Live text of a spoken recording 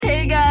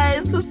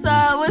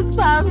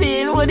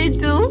What it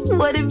do?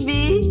 What it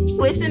be?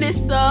 Waiting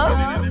this up.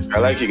 I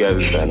like you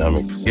guys'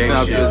 dynamic. Gang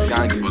shit,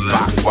 gang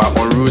back,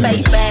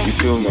 unruly. You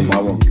feel me?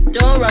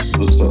 Don't rush.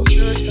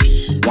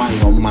 Why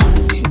your man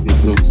is a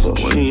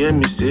doctor? When you hear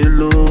me say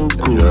loco,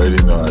 you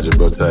already know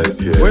Ajibota is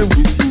here. When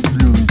Whiskey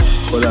Blue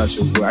called out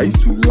your bro, I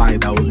used to lie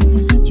that I was in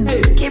the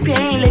video. Keep your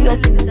in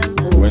Lagos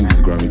 67. When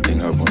this Grammy thing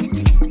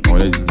happened, I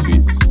wanted to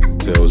tweet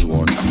Tails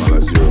 1,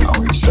 Amala 0,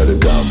 and we shut it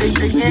down.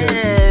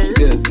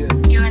 Yes.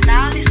 You are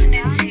now listening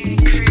to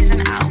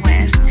Cruising Out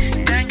West.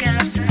 Don't get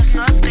lost in the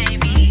sauce,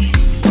 baby.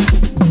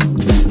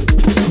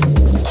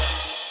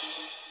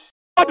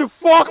 What the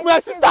fuck, my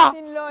sister?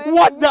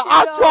 What the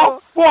actual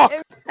fuck?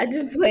 At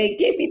this point,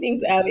 KP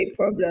thinks I have a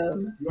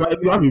problem.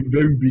 You have a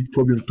very big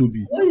problem,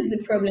 Toby. What is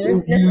the problem? You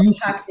Let's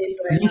used unpack this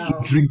You right used to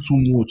now. drink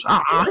too much.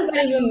 What does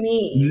that even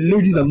mean?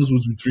 Ladies are not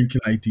supposed to be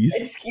drinking like this.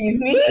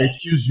 Excuse me?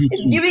 Excuse you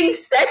It's too. giving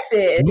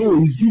sexist.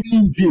 No, it's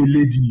giving be a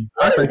lady.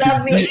 What does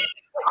that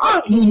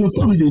mean? No,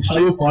 Toby, they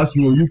shy past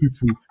me or you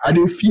people. And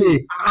they fear.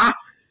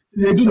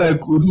 They do like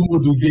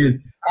Odumodu girl.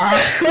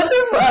 What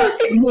the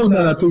fuck?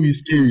 No, Toby is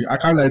scary. I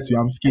can't lie to you.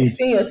 I'm scared.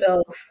 Explain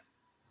yourself.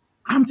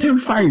 I'm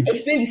terrified.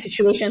 Explain the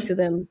situation to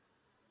them.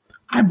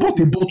 I bought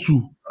a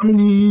bottle. How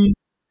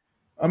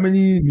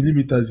many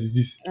millimeters is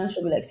this? That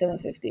should be like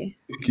 750.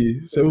 Okay,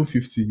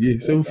 750. Yeah,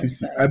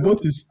 750. I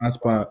bought this as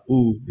per,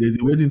 there's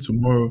a wedding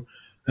tomorrow.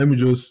 Let me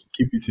just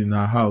keep it in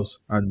our house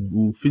and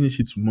we'll finish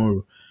it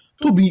tomorrow.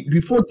 Toby,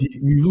 before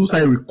we even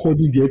started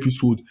recording the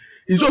episode,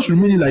 it's just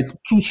remaining like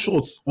 2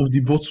 shots of the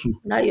bottle.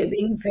 Now you're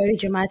being very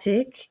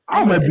dramatic.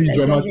 How am I being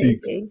dramatic?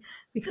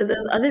 Because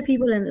there's other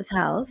people in this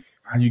house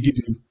And you gave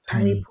them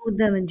and we tiny. poured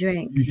them a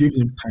drink. You gave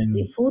them tiny.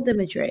 We poured them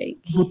a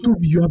drink. But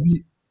Toby,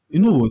 you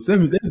know what?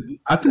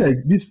 I feel like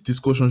this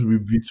discussion should be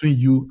between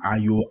you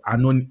and your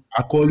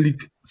alcoholic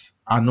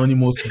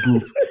anonymous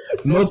group,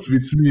 not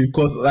with me.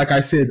 Because, like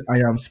I said, I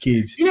am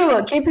scared. Do you know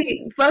what?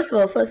 KP, first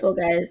of all,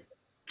 guys,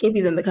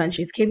 KP's in the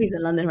countries. KP's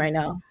in London right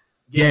now.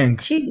 Gang,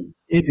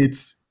 Cheers. in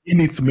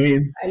it,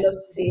 man. I love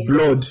to see.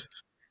 Blood.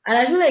 And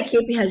I feel like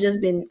KP has just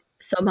been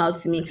somehow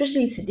to me,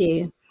 especially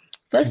today.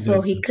 First of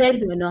all, he claimed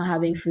we were not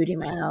having food in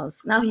my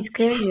house. Now he's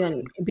claiming me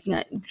on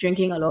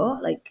drinking a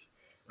lot. Like,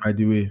 By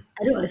the way,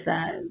 I don't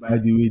understand.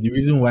 the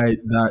reason why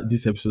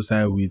this episode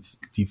started with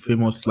the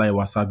famous Sly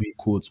Wasabi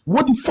quote,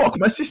 "What the fuck,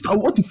 my sister?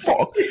 What the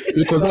fuck?"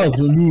 Because that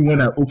was me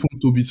when I opened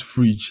Toby's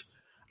fridge.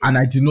 And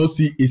I did not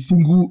see a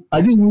single. I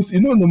didn't even see.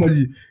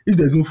 Normally, if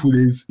there's no food,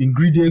 there's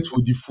ingredients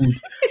for the food.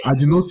 I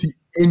did not see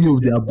any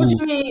of the above. What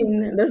do you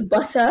mean? There's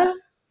butter.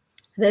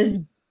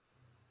 There's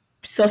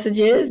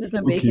sausages. There's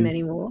no bacon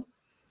anymore.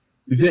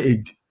 Is there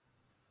egg?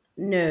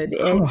 No,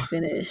 the egg's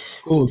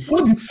finished. Oh,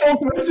 what the fuck,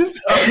 my sister?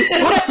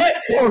 What the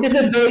fuck? There's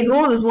a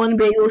bagel. There's one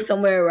bagel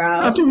somewhere I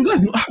around. told you guys,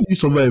 how do you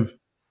survive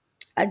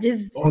I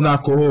just on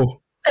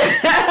alcohol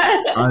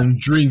and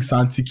drinks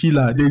and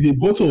tequila? There's a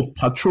bottle of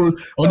Patron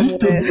on this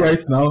table right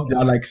now. There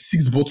are like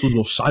 6 bottles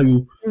of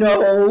Shayo.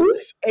 no.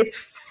 It's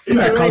If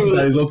I count three.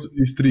 the result,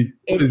 it's 3.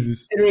 What is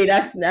It's this? 3.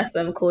 That's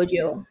some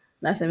cordial.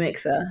 That's a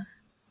mixer.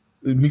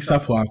 A mixer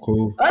for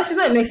alcohol. Oh, she's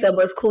not a mixer,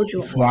 but it's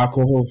cordial. For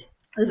alcohol,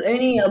 There's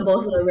only a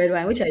bottle of red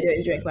wine, which I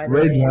don't drink, by the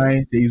red way.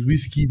 wine. There is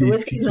whiskey. The There's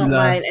whiskey's not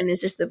tequila. mine, and it's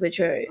just the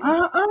Patron.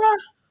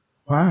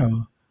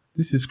 Wow,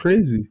 this is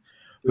crazy.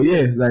 But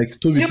yeah, like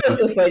Toby You know,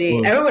 so funny.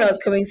 Well, I remember when I was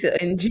coming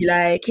to in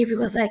July, KP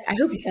was like, I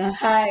hope you can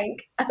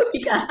hike. I hope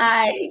you can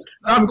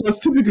hike. because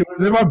typically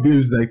whenever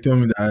babes like tell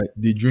me that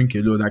they drink a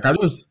lot, like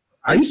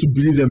I used to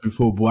believe them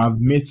before, but I've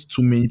met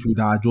too many people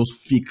that are just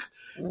fake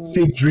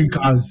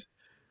drinkers.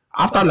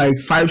 After like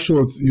 5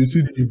 shots, you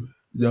see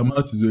their mouth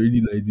is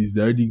already like this,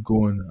 they're already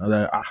gone. I'm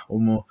like,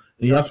 and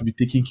you have to be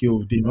taking care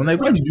of them. I'm like,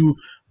 why did you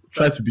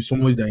try to be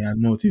somebody that you're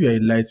not? If you're a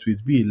lightweight,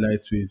 be a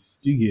lightweight.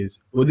 Do you get?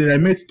 But then I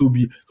met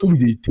Toby.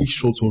 They take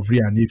shots of Ray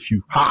and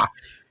nephew.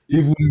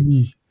 Even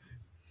me.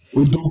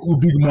 Odogu,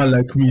 big man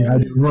like me, I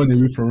did run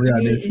away from Ray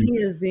and nephew. He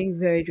is being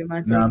very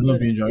dramatic. Nah, I'm not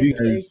but being drunk.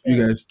 it's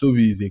You guys,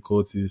 Toby is a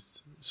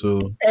cultist. So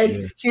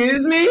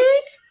Excuse me?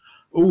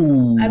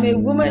 oh, I'm a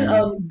woman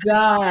of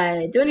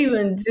God. Don't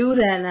even do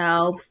that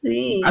now,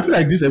 please. I feel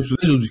like this episode,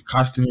 let's just be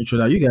casting each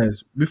other. You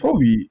guys, before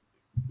we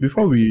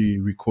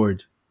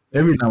record,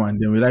 every now and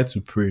then we like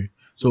to pray.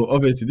 So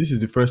obviously, this is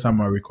the first time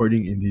we're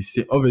recording in the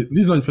same. This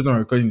is not the first time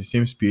we're recording in the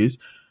same space.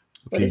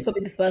 But this is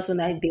probably the first one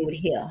I did with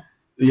here.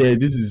 Yeah,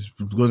 this is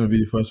going to be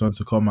the first one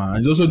to come out. And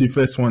it's also the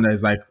first one that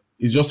is like,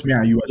 it's just me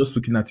and you are just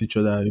looking at each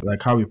other,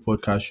 like how a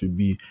podcast should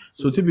be.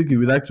 So typically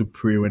we like to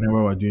pray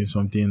whenever we're doing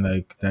something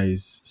like that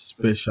is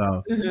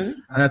special. Mm-hmm.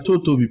 And I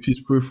told Toby, please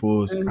pray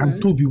for us.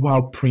 And Toby,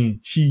 while praying,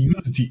 she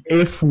used the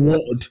F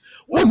word.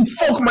 What the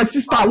fuck, my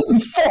sister? What the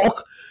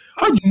fuck?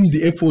 How do you use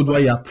the F word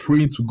while you're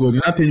praying to God?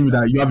 You're not telling me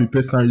that you have a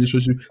personal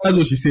relationship. That's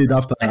what she said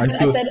after. I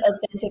said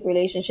authentic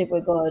relationship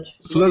with God.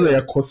 So that's why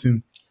you're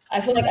cursing. I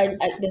feel like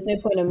there's no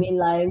point in me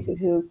lying to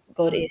who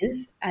God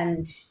is,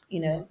 and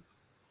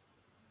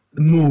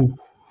No.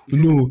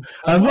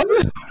 And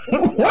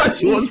what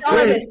she you was sound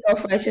like praying. a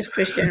self-righteous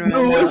Christian right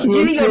No, now. what she Do you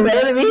was think you're praying.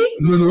 better than me?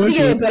 No, Do what you she think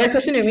you're was, a better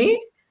Christian than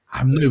me?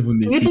 I'm not even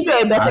a Do you think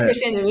you're a better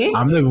Christian than me?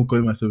 I'm not even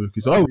calling myself a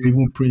Christian. While we were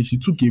even praying, she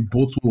took a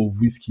bottle of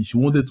whiskey. She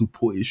wanted to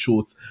pour a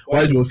shot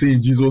while she was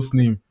saying Jesus'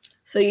 name.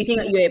 So you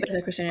think you're a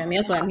better Christian than me?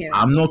 That's what I'm hearing.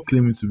 I'm not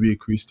claiming to be a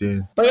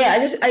Christian. But yeah,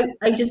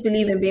 I just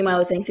believe in being my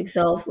authentic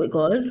self with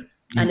God.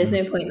 And there's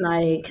no point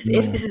like, if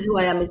this is who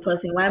I am as a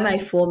person, why am I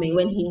forming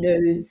when he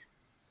knows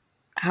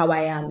how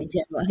I am in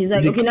general? He's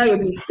like, okay, now you're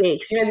being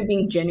fake. So you're not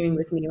being genuine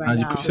with me right And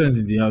now. the Christians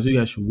in the house, you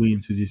guys should weigh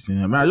into this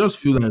thing. I mean, I just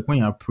feel like when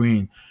you're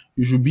praying,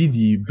 you should be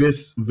the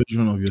best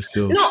version of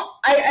yourself. No,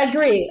 I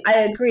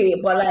agree.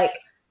 But like,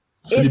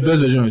 so the best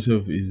version of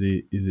yourself is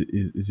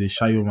a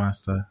shayo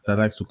master that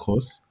likes to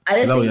curse.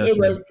 I don't think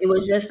it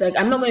was just like,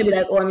 I'm not going to be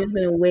like, oh, I'm just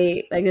going to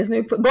wait. Like, there's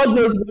no, God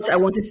knows what I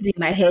wanted to do in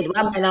my head.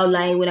 Why am I now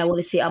lying when I want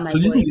to say out my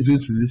voice? So do you think he's going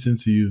to listen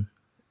to you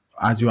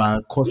as you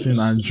are cursing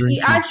and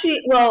drinking?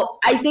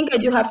 I think I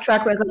do have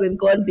track record with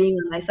God being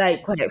on my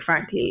side, quite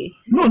frankly.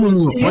 No.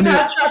 Do you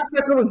have track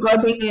record with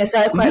God being on your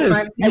side, quite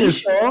frankly? Are you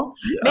sure?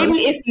 Yeah.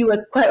 Maybe if you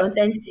were quite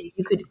authentic,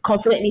 you could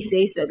confidently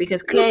say so,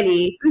 because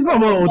clearly it's not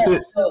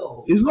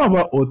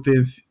about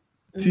authenticity.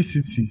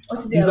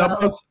 It's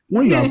about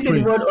when you are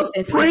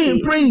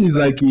praying. Praying is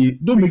like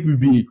don't make me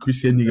be a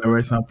Christian nigga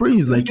right now. Praying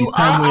is like you a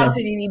time are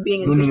absolutely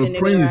being a Christian nigga.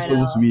 Praying is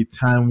supposed to be a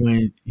time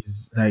when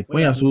it's like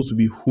when you're supposed to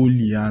be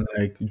holy and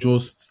like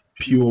just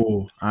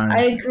pure and I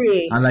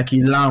agree. And like a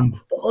lamb.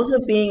 But also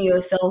being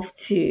yourself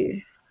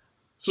too.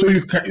 So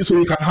you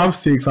can have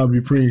sex and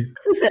be praying.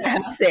 Who said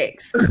have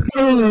sex?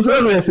 No. So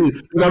that's what I say.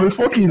 You can be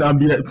fucking and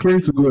be like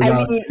praying to God.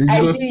 I mean,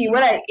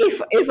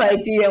 if I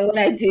do and when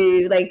I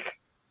do, like,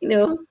 you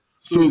know.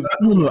 So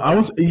no, I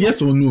want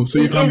yes or no. So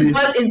you can be.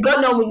 Is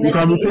God not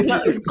witnessing?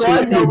 Is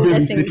God not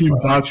witnessing? Taking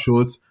back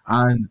shots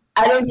and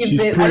I don't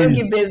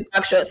give babes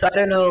back shots, so I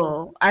don't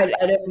know. I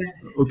don't know.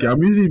 Okay,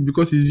 I'm using it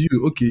because it's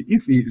you. Okay,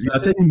 if you are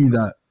telling me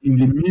that in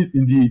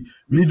the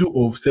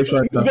middle of sexual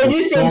intercourse, they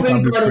do say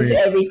bring God into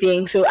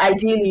everything. So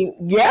ideally,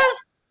 yeah.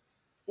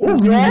 What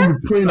would you be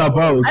praying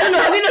about? I don't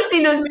know. Have you not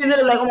seen those videos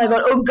that are like, oh my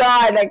God, oh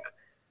God, like.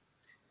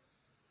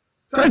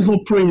 That is not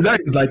praying. That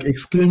is like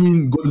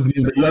exclaiming God's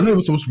name that you are not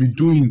even supposed to be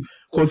doing.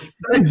 Because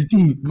that is the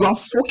thing. You are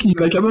fucking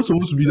like you're not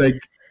supposed to be like.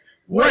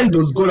 Why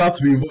does God have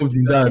to be involved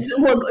in that?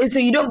 So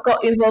you don't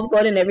involve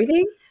God in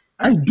everything?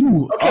 I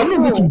do. Okay, I'm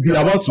not going to be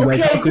about to like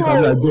have sex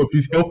and be like, God,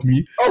 please help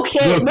me. Okay,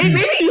 God, maybe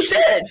you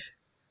should.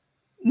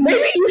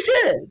 Maybe you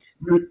should.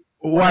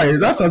 Why?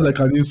 That sounds like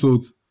an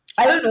insult.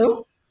 I don't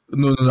know.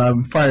 No,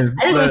 I'm fine.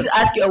 I just want to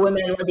ask your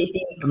women what they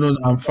think. No,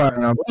 I'm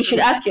fine. You should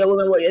ask your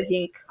women what you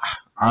think.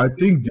 I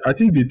think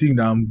they think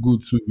that I'm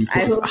good too.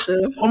 Because I hope so.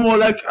 I'm more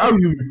like, how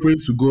you be praying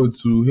to God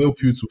to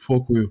help you to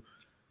fuck well?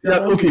 Yeah,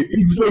 okay.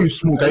 Before you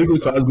smoke, are you going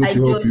to ask God to help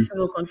you? I don't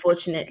smoke,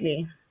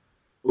 unfortunately.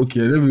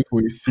 Okay, let me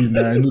for a scene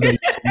that I know that you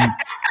eat.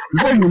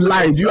 Before you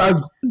lie, do you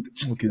ask?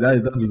 Okay,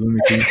 that doesn't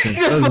make any sense.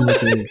 That doesn't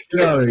make any sense.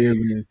 Get out of here,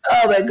 man.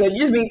 Oh my God,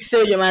 you're just being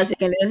so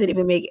dramatic and it doesn't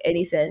even make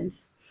any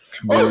sense.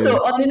 Yeah. Also,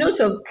 on the note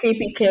of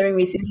KP clearing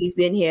me since he's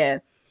been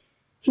here,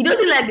 he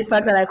doesn't like the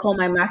fact that I call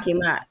my Mac a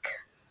Mac.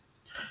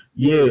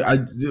 Yeah,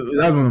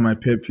 that's one of my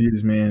pet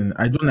peeves, man.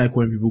 I don't like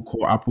when people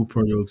call Apple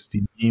products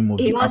the name of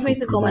he the wants Apple me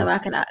to call my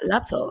Mac a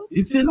laptop.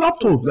 It's a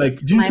laptop. Like,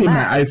 do you say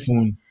Mac. My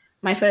iPhone?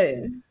 My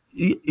phone.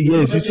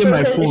 Yes, you say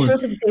my phone. It's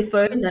shorter to say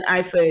phone than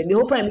iPhone. The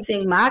whole point of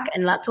saying Mac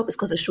and laptop is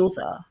because it's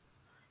shorter.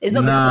 It's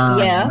not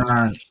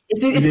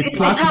It's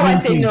how I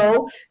say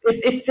no.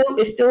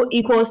 It's still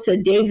equals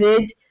to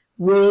David,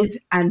 Wiz,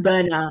 and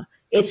Burner.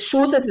 It's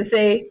shorter to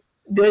say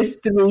those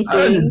three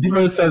things.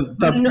 Different type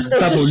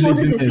it's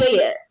shorter to say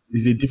it.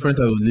 It's a different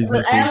type of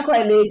laziness. But I am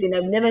quite lazy and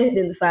I've never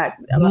hidden the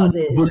fact about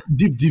this. But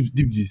deep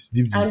this.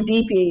 I'm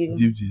deeping.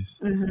 Deep this.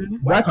 Mm-hmm.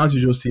 Why can't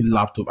you just say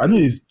laptop? I know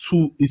it's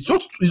just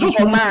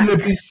one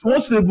syllable. It's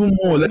one syllable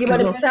more. Like, but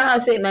the time I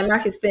say my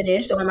Mac is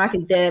finished or my Mac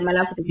is dead, my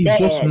laptop is dead.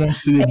 It's just one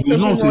syllable. It's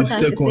not a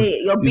second. To say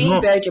it. You're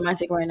being very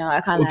dramatic right now.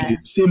 I can't lie. Okay,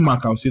 say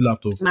Mac, I'll say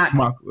laptop. Mac.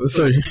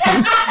 Sorry.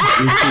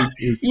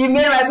 You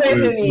made my point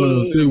for me.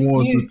 No, say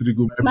 1, 2, 3,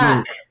 go.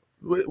 Mac.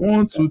 Wait,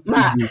 1, 2, 3,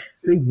 Mac. go.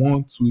 Say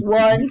 1, 2, 3.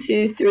 1,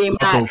 2, 3,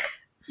 Mac.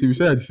 See, we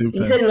said at the same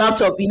time. You said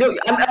laptop. You know,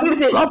 I'm going to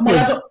say laptop. My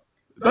laptop.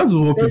 That's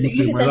what people say.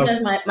 You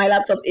said my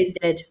laptop is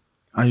dead.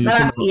 And you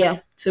said yeah.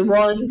 So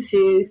 1,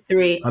 2,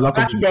 3. My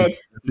laptop is dead.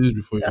 I finished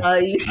before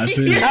you. You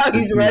see how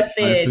he's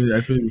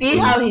rushing. See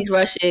how he's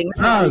rushing.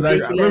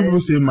 Like when people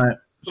say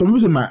some people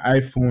say my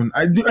iPhone.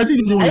 I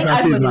think the only one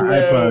I can say is my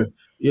iPad.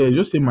 Yeah,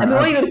 just say my.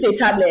 What are you going to say?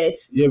 Tablet.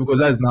 Yeah, because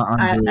that's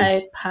not Android.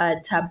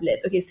 iPad,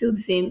 tablet. Okay, still the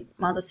same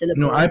amount of syllables.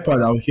 No,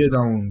 iPad. I'll hear that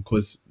one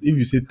because if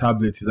you say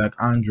tablet, it's like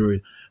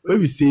Android. But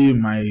if you say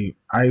my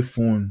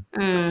iPhone,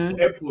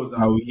 AirPods,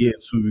 I'll hear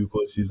too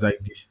because it's like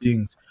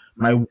distinct.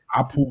 My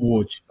Apple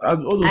Watch. I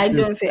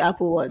don't say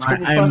Apple Watch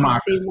because it's iMac.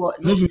 to say watch.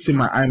 Don't say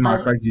my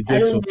iMac like the desktop. I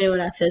don't know anyone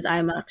that says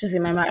iMac. Just say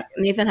my Mac.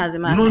 Nathan has a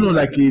Mac. No,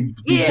 like a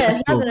desktop. He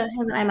has an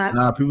iMac.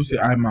 Nah, people say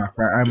iMac,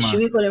 right? iMac. Should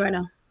we call it right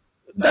now?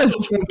 That's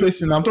just one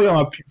person. I'm talking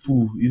about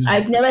people.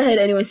 I've never heard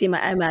anyone say my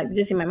iMac.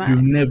 Just say my Mac.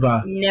 You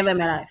never in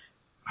my life.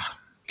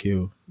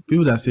 Okay.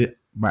 People that say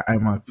my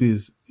iMac,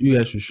 please, you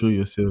guys should show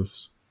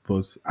yourselves.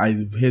 but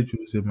I've heard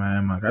people say my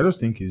iMac. I just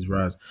think it's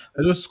Raz.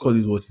 I just call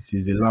it what it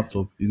is: a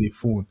laptop, is a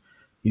phone,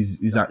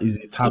 is a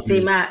tablet. It's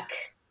a Mac.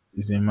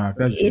 It's a Mac.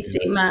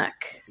 It's a Mac.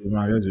 It's a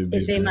Mac. That's your It's a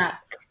business.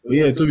 Mac. But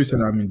yeah, Toby said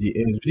I'm in the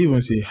end. We didn't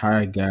even say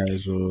hi,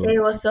 guys. Or Hey,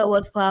 what's up?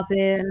 What's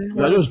popping?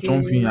 you're just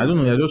jumping. I don't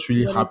know. You're just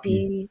really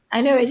happy.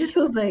 I know. It just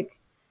feels like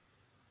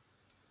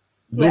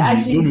we're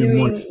actually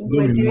doing.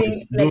 We're doing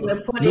like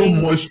we're putting.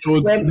 No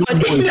moisture. We're No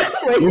putting. moist.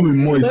 Don't be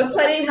moist.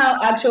 We're putting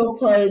how actual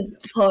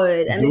pods pod,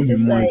 and it's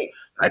just like.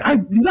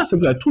 That's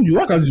something I told you.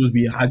 Why can't you just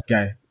be a hard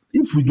guy?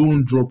 If we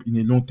don't drop in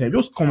a long time,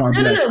 just come and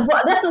No.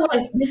 That's not what I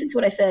listen to.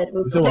 What I said.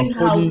 We're putting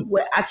how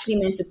we're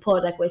actually meant to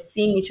pod, like we're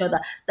seeing each other.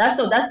 That's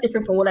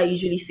different from what I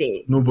usually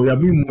say. No, but you're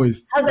being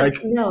moist. I was like,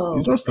 no,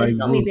 it's just it's like,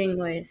 not me being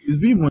moist. It's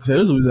being moist. I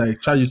just always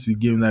like charge you to the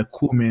game, like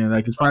cool man,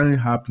 like it's finally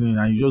happening,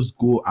 and you just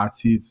go at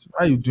it.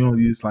 Why are you doing all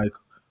this like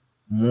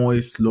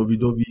moist,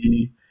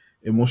 lovey-dovey,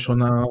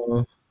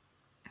 emotional?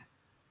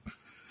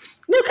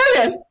 No,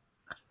 carry on.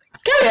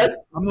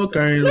 I'm not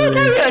carrying. No,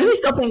 carry on. Who's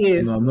stopping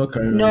you? No, I'm not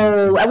carrying.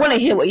 No, I want to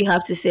hear what you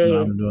have to say.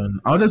 No, I'm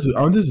done. I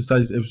wanted to start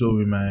this episode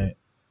with my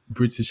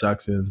British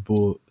accent,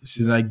 but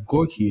since I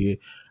got here,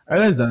 I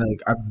realized that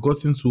like I've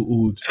gotten too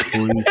old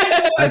for it.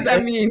 What does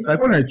that mean? Like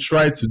when I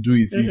try to do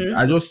it,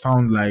 I just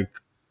sound like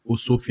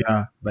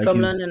Osofia. Like From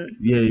London.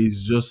 Yeah,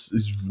 it's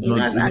not.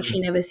 I've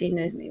actually never seen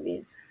those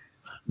movies.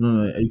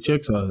 No, I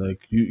checked out.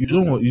 Like you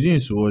didn't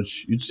used to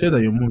watch. You said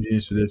that your mom didn't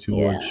used to let you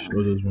watch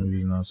all those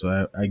movies now,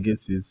 so I get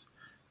it.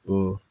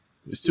 But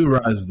it's still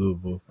Raz though,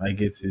 but I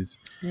get it.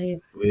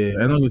 Hey. Yeah,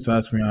 I know you to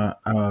ask me how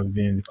I've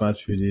been the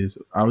past few days.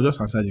 I'll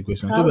just answer the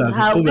question. How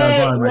have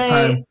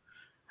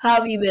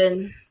you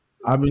been?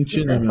 I've been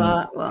chilling,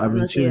 man. I've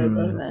been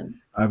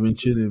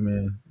chilling,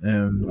 man.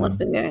 What's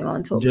been going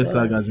on? Jet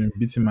lag has been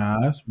beating my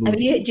ass. But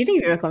do you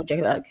think you overcome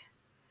jet lag?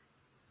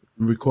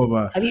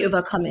 Recover. Have you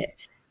overcome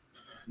it?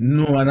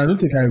 No, and I don't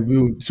think I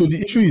will. So the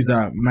issue is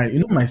that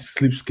my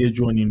sleep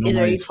schedule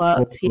is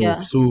fucked. Yeah.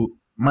 So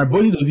my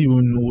body doesn't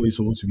even know what it's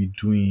supposed to be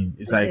doing.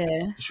 It's like,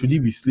 should it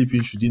be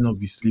sleeping? Should it not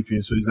be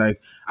sleeping? So it's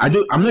like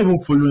I'm not even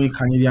following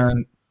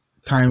Canadian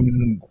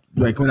time,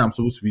 like when I'm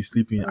supposed to be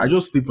sleeping. I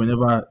just sleep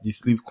whenever the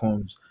sleep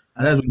comes,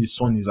 and that's when the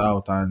sun is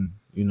out, and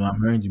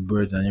I'm hearing the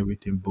birds and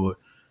everything. But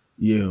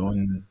yeah,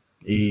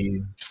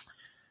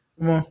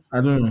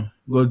 I don't know.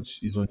 God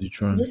is on the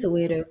throne. I'm just a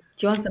weirdo. Do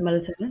you want some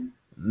melatonin?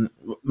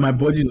 My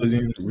body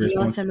doesn't respond. Do you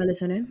want some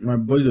melatonin? My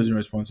body doesn't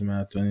respond to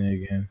melatonin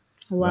again.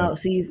 Wow, like,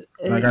 so you've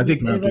I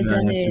take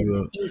overdone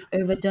it. You've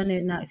overdone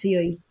it now. So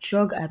you're a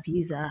drug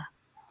abuser.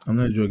 I'm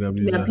not a drug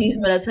abuser. You abuse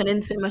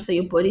melatonin so much that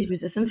your body's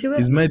resistant to it?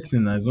 It's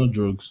medicine, it's not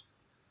drugs.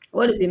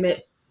 What is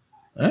it?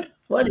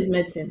 What is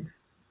medicine?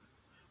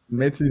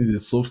 Medicine is a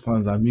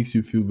substance that makes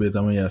you feel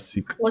better when you're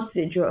sick. What's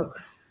the drug?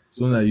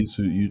 It's one that it's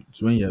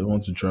when you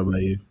want to travel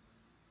you.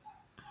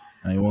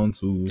 And you want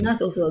to...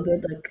 That's also a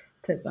good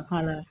tip. I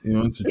can't lie. You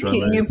want to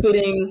travel. You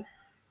putting...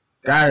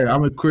 Guy,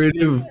 I'm a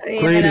creative.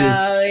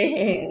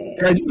 Guy,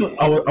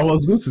 I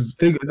was going to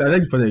take... I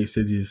like the fact that you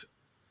said this.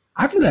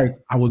 I feel like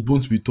I was born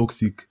to be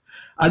toxic.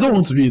 I don't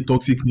want to be a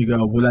toxic nigga,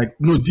 but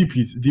no, deep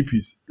is.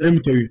 Let me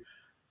tell you,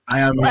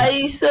 I am... Why are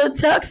you so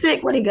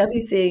toxic? What did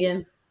Gabby say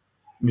again?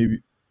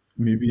 Maybe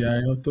I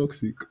am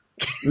toxic.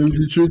 Maybe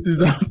the truth is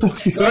that I'm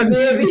toxic. Maybe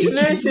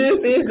the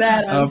truth is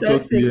that I'm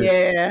toxic,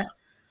 yeah.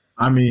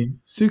 I'm a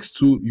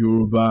 6'2"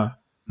 Yoruba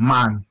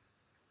man.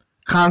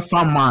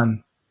 Cancer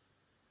man.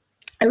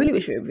 I really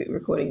wish we were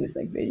recording this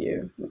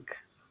video.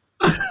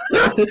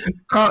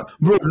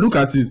 Bro, look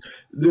at it.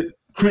 The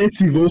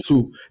creative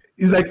also.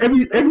 It's like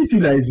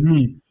everything that is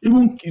me.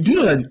 Even, do you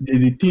know that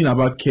there's a thing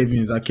about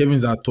Kevins, that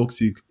Kevins are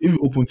toxic? If you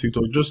open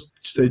TikTok, just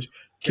search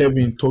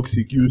Kevin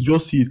toxic. You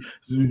just see it.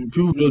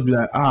 People just be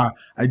like, I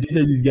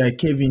dated this guy,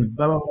 Kevin,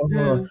 blah, blah, blah,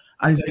 blah.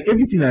 And it's like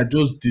everything that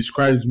just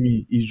describes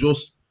me is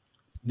just,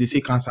 they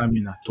say cancer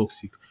men are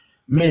toxic.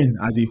 Men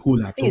as a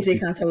whole are toxic. I think they say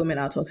cancer women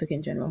are toxic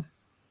in general.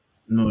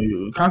 No,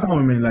 cancer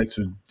women like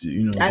to,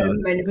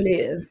 I'm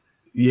manipulative.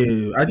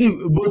 Yeah, I think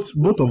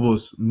both of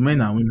us,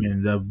 men and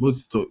women, they're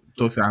both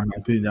toxic and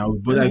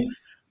manipulative. But like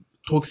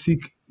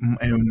toxic,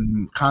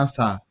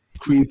 cancer,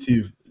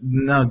 creative.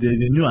 Now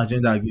there's a new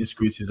agenda against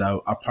creatives that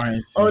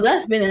apparently. Oh,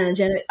 that's been an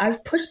agenda.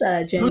 I've pushed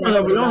that agenda. No.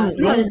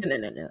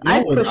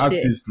 I pushed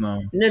it.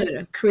 Now.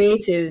 No.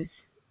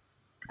 Creatives.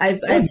 What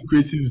do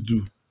creatives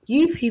do?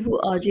 You people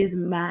are just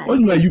mad. What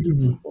do you mean, you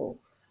people?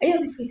 Are you a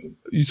creative?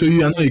 So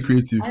you are not a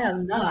creative? I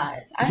am not.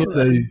 I'm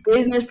a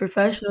business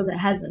professional that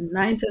has a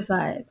 9 to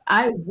 5.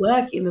 I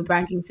work in the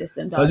banking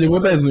system. So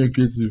what is not a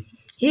creative?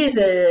 He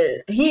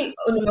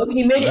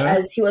made it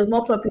as he was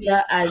more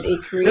popular as a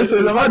creative.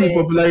 So about the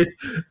popularity.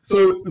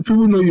 So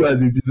people know you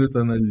as a business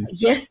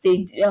analyst. Yes,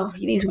 they do. Oh,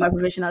 he needs my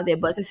profession out there,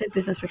 but I said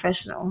business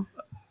professional.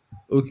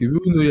 Okay, people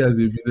know you as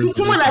a business.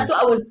 Someone that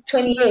thought I was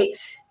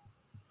 28.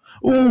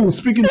 Oh,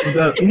 speaking of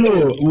that,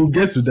 we'll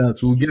get to that.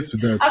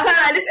 I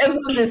can't. This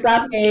episode is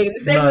happening. The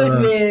segment's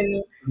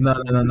been. No.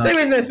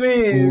 Segment's been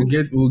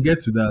smooth. We'll get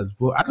to that.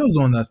 But I just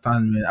don't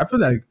understand, man. I feel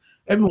like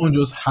everyone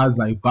just has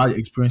like bad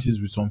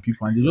experiences with some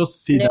people, and they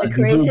just say No, that the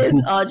whole creatives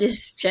group. are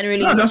just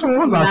generally Yeah, that's what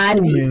mad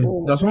cool, man.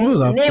 people. That's what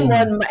Name cool.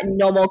 one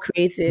normal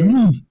creative.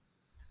 Me.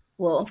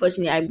 Well,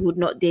 unfortunately, I would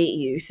not date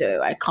you,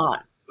 so I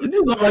can't. This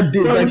is not a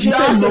date. But Like would you you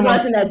said, ask the normal.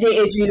 person that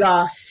dated you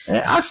last?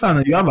 Ask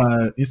her. You have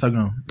an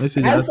Instagram.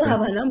 Message I her. also have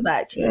her number,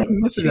 actually. Yeah,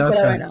 message Should we her.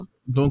 call her right now?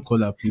 Don't call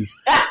her, please.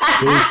 Don't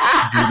do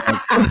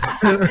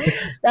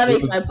that. That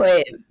makes my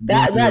point.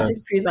 That that.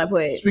 just proves my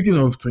point. Speaking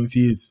of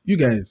 28, you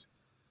guys,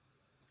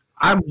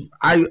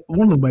 I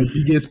one of my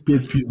biggest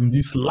pet peeves in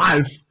this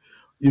life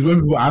is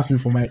when people ask me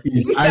for my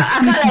age. I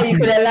can't lie, you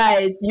could have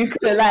lied. You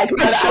could have lied.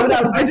 I would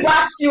have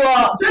backed you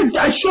up.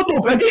 I shut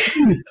up. I didn't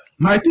see it.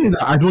 My thing is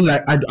that I don't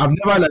like. I've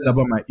never lied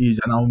about my age,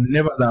 and I'll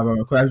never lie about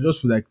my. Because I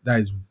just feel like that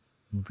is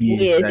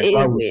weird. Like, it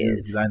why is would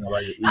weird. you lie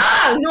about your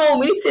age? No,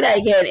 we need to say that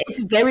again. It's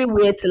very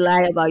weird to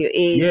lie about your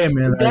age. Yeah,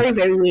 man. Very, like,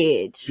 very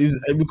weird.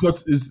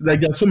 Because it's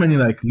like there's so many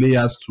like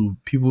layers to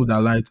people that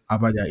lie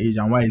about their age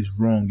and why it's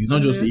wrong. It's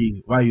not just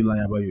why are you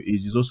lying about your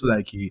age. It's also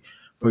like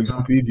for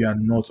example, if you are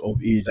not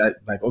of age,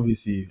 like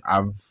obviously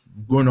I've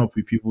grown up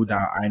with people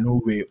that I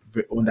know were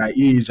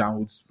underage and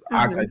would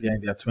act like they're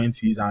in their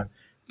 20s and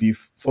be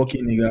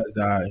fucking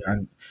niggas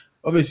and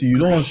obviously you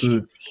don't want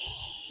to.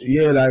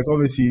 Yeah, like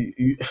obviously.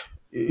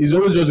 It's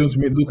always just going to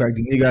make look like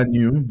the nigga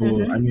knew,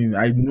 but I mean,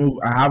 I know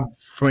I have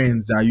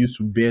friends that used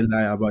to bare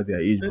lie about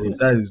their age, but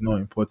that is not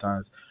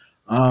important.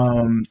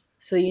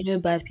 So you know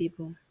bad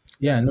people.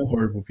 Yeah, I know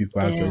horrible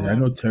people actually. I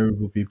know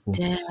terrible people.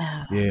 Damn.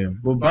 Yeah,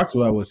 but back to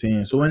what I was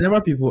saying. So whenever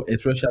people,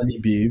 especially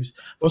babes,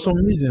 for some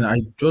reason,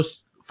 I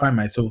just find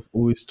myself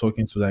always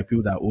talking to like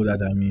people that are older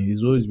than me.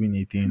 It's always been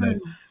a thing. Like,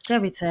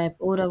 every type,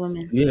 older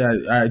women. Yeah,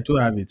 I do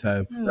have a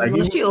type. Like,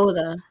 Was she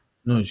older?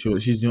 No,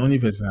 she's the only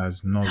person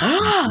that's not.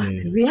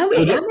 Really? How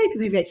many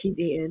people have you actually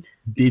dated?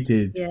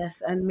 Dated.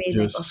 Yes, and made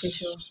Just like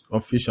official.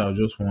 Official,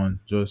 just one.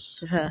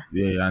 Just her.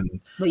 Yeah,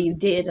 and but you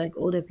dated like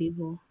older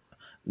people.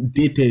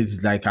 Dated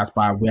like as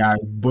per where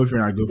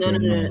boyfriend and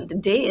girlfriend. No. The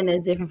dating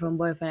is different from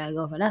boyfriend and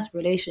girlfriend. That's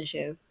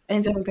relationship.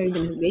 Anytime you're in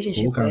a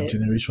relationship. What kind of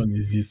generation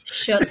is this?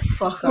 Shut the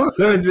fuck up.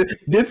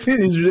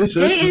 Dating is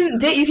relationship.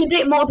 You can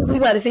date multiple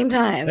people at the same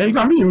time. And you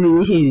can be in a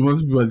relationship with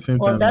multiple people at the same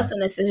time. Well, that's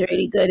not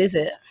necessarily good, is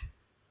it?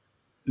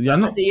 You're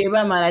not. As a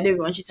Yoruba man, I don't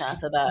want you to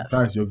answer that.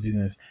 That's your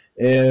business.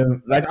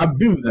 Like I've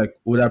been with like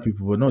older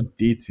people, but not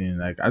dating.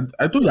 Like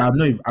I told you, I'm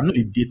not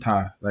a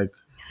dater. Like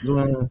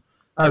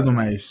that's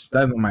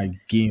not my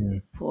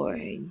game.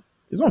 Boring.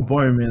 It's not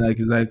boring, man. Like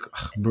it's like,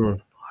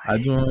 bro, I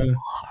don't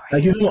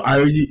like I'm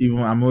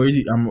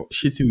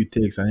shitty with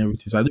text and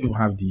everything, so I don't even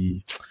have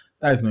the.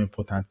 That is not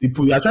important.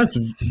 People, you are trying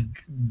to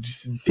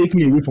take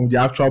me away from the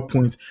actual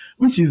point,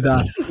 which is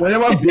that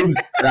whenever babes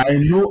that I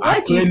know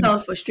why do you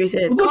sound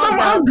frustrated? Because calm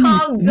I'm down.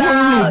 Calm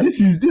down. No,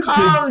 this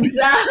calm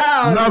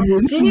down. No, bro,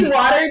 do you need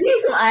water? Do you need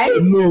some ice?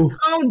 No.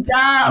 Calm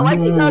down. Why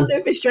do you sound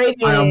so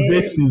frustrated? I am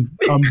vexing.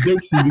 I'm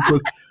vexing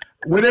because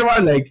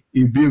whenever like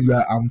a babe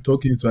that I'm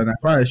talking to and I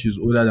find that she's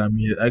older than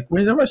me, like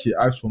whenever she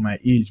asks for my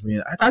age,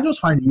 man, I can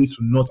just find a way to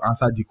not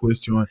answer the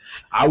question.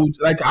 I would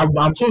like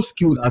I'm so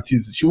skilled at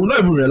it. She will not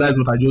even realize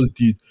what I just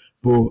did.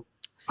 But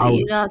so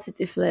you know how to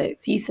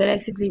deflect. You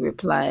selectively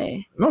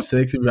reply. Not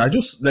selectively. I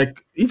just like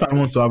if I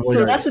want to avoid.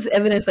 So that's just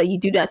evidence that you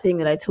do that thing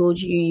that I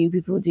told you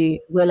people do,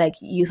 where like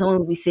someone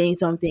will be saying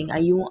something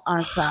and you won't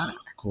answer.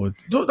 God,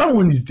 that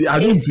one is. I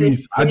don't do it.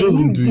 I don't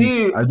even do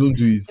it. I don't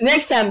do it.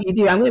 Next time you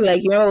do, I'm gonna be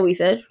like, you remember what we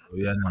said? Oh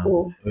yeah, now.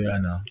 Cool. Oh yeah,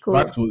 now.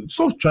 Cool.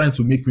 Stop trying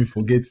to make me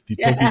forget the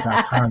topic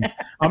at hand.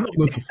 I'm not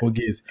going to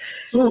forget.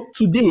 So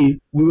today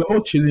we were all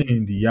chilling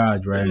in the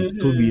yard, right?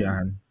 Toby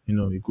and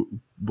a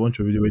bunch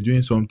of they were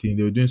doing something.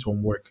 They were doing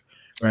some work,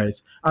 right?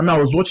 I mean, I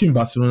was watching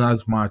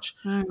Barcelona's match,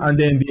 and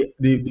then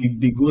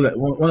they go like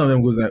one of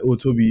them goes like, "Oh,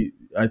 Toby,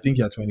 I think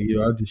you're 28.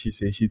 How did she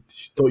say? She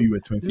thought you were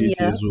 28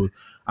 years old."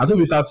 And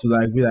Toby starts to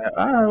like be like,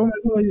 "Oh my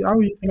God, how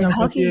are you think I'm 28?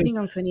 How do you think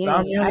I'm 28? I'm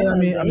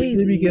a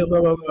baby girl, blah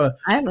blah blah."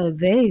 I'm a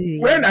baby.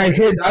 When I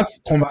heard that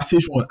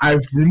conversation,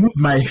 I've removed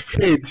my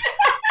head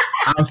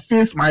and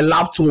faced my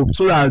laptop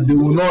so that they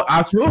will not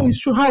ask me, "Oh, it's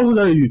true. How old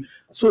are you?"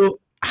 So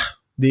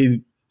they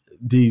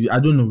I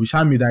don't know, we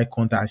shall made eye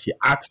contact. She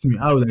asked me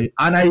how old are you,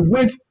 and I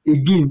went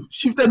again,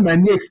 shifted my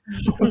neck,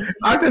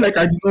 acting like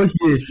I did not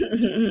hear.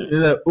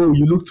 They're like, "Oh,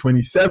 you look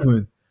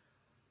 27."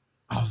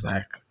 I was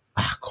like,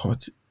 God,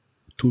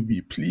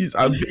 Toby, please,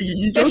 I beg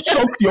you just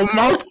shut your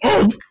mouth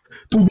up.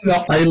 Toby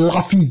started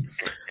laughing,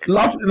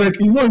 like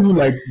it's not even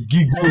like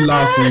giggle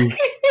laughing.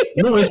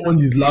 You know when someone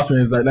is laughing,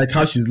 it's like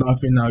how she's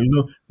laughing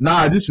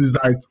now. This was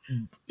like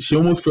she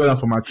almost fell down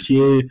from her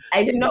chair.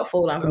 I did not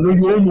fall down. No,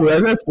 you almost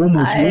fell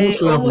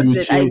down from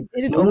your chair.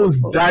 You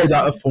almost died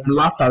from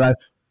laughter. Like,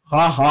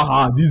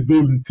 ha, this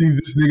babe thinks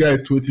this nigga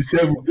is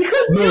 27.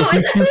 Because no,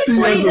 he's 15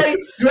 years old.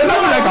 You're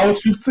laughing like I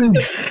was 15.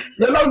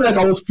 You're laughing like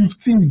I was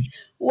 15.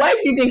 Why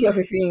do you think you're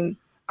 15?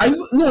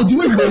 No, the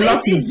way you're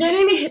laughing. It's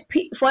genuinely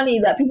funny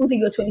that people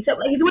think you're 27.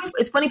 Like,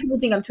 it's funny people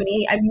think I'm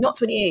 28. I'm not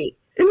 28.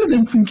 Even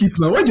them think it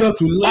now. Why do you have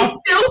to laugh?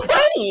 It's still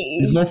funny.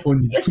 It's not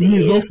funny. Yes, to me,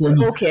 it's not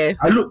funny. Okay.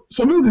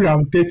 Some people think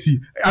I'm 30.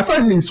 I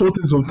find it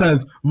insulting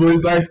sometimes, but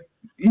it's like,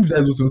 if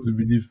that's what supposed to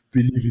believe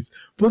it.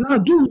 But now,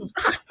 dude,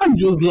 I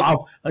just laugh.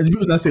 And the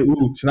people that say,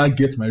 oh, should I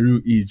guess my real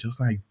age? I was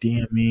like,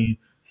 damn, man.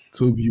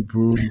 Toby,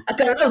 bro. I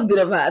kind of good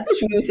of her. I thought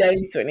she would tell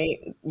you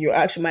 20. You're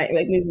actually like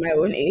maybe my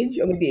own age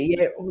or maybe a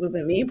year older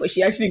than me, but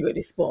she actually got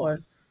it spot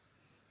on.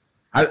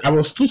 I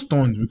was too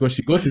stunned because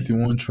she got it in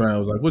one try. I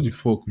was like, what the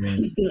fuck,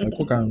 man? Like,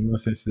 what kind of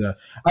nonsense is that?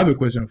 I have a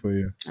question for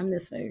you. I'm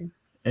just saying.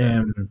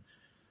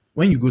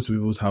 When you go to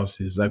people's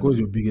houses, like, what's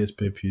your biggest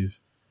pet peeve?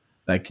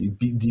 Like,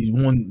 this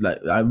one, like,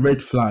 a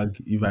red flag,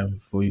 if I'm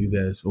for you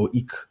guys, or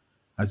ick,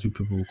 as you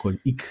people will call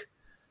it, ick.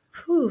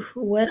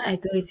 When I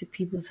go to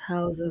people's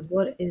houses,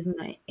 what is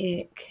my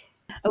ick?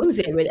 I wouldn't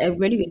say I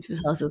really go to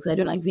people's houses because I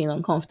don't like being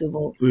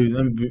uncomfortable.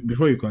 Wait,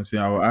 before you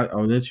consider,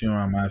 I'll let you know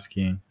I'm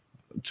asking.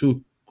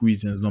 Two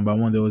reasons. Number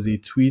one, there was a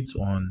tweet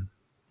on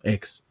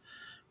X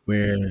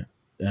where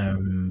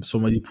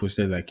somebody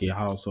posted like a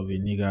house of a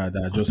nigga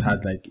that just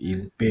had like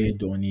a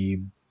bed on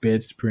a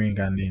bed spring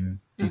and then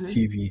the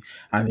TV,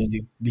 and then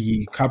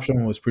the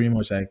caption was pretty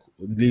much like,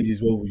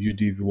 ladies, what would you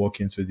do if you walk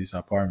into this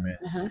apartment?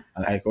 And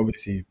like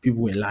obviously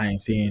people were lying,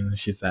 saying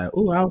shit like,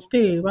 oh, I'll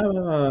stay, blah, blah,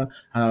 blah.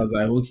 And I was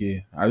like,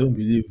 okay, I don't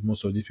believe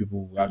most of these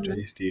people will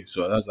actually stay.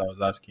 So that's what I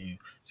was asking you.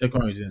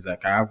 Second reason is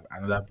like, I have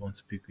another bone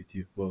to pick with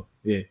you, but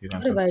yeah, you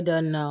can what have I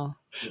done now?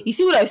 You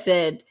see what I've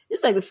said?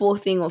 It's like the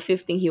fourth thing or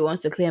fifth thing he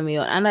wants to clear me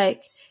on, and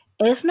like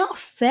it's not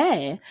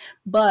fair.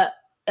 But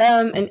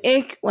an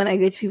ick when I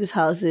go to people's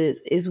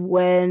houses is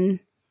when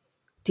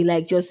they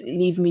like just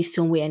leave me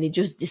somewhere and they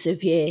just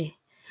disappear.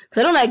 Because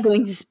I don't like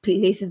going to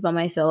places by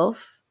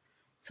myself.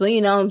 So when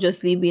you now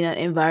just leave me in an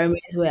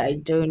environment where I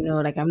don't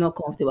know, like I'm not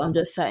comfortable, I'm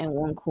just sat in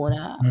one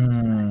corner. I'm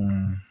just like,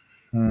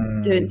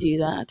 don't do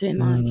that. I don't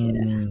like it.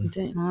 I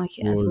don't like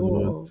it at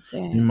all.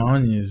 In my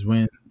own is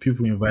when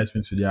people invite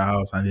me to their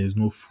house and there's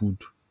no food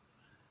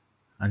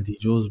and they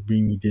just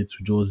bring me there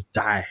to just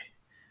die.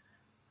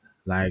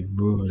 Like,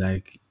 bro,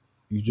 like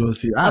you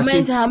just say, how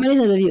many times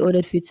have you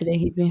ordered food today,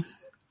 Hippie?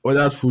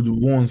 Ordered food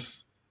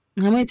once.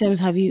 How many times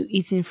have you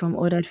eaten from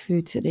ordered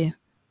food today?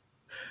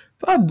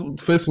 That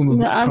first one was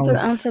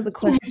answer the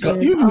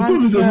question. You don't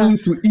need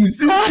to eat.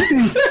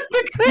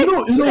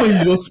 You know when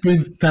you just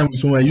spend time with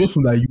someone, you just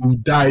feel like you will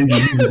die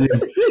if you leave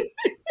them.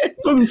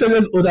 So we said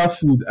let's order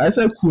food. I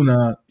said cool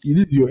now. It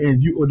is your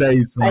end. You order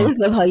it. I just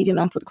love how you didn't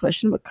answer the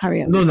question, but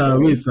carry on. No,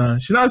 wait, now.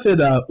 She now said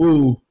that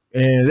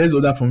let's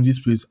order from this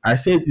place. I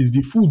said, is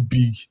the food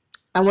big?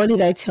 And what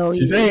did I tell you?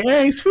 She said,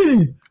 hey, it's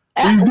filling.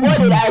 What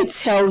did I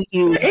tell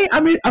you? Hey, I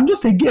mean, I'm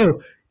just a girl.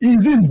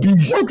 Is it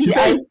big? She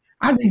said,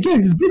 as a girl,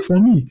 it's big for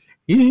me.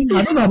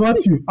 I don't know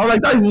about you. I was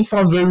like, that even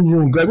sounds very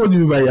wrong. Like, what do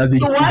you mean by as a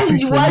girl? So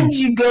why did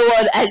you go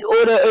on and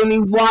order only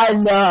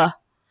one?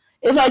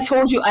 If I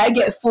told you I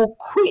get full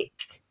quick.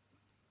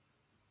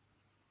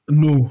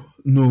 No.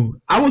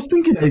 I was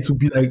thinking that it would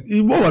be like,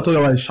 what we're talking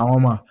about is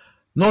shawarma.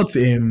 Not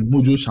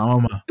Mojo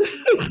shawarma.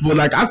 But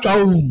like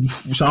actual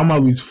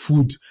shawarma with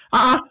food.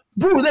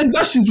 Bro,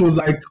 that shit was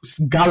like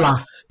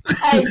gala.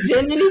 I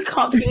genuinely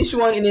can't finish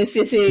one in a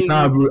sitting.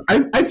 Nah, bro.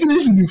 I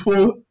finished it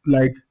before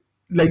like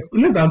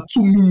less than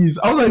 2 minutes.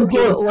 I was like, okay,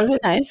 God. Was it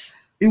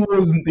nice? It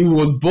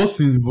was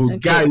busting, but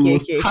guy, it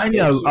was tiny.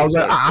 I was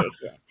like,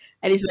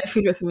 At least my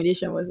food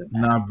recommendation wasn't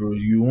bad. Nah, bro,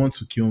 you want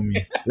to kill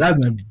me. That's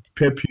my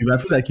pet peeve. I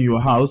feel like in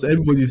your house,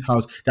 everybody's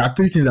house, there are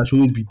 3 things that should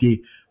always be there: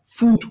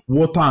 food,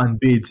 water, and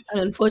bed.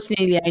 And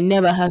unfortunately, I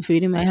never have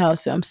food in my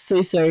house, so I'm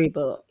so sorry,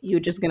 but you're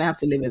just gonna have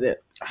to live with it.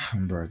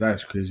 Bro,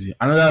 that's crazy.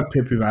 Another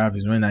pet peeve I have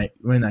is when I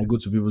go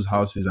to people's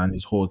houses and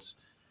it's hot.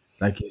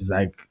 Like it's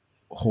like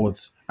hot.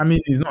 I mean,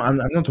 it's not. I'm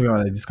not talking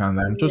about like this kind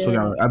of. I'm just talking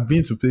about. I've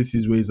been to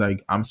places where it's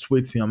like I'm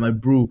sweating. I'm like,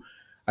 bro,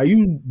 do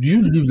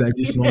you live like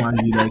this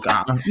normally? Like,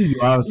 this is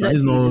your house.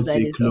 It's not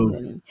a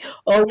club.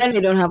 Or when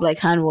they don't have like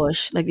hand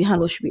wash, like the hand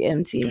wash should be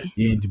empty.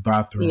 Yeah, in the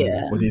bathroom.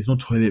 Yeah. But there's no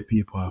toilet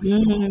paper.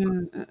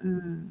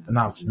 And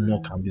now to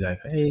knock and be like,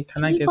 hey,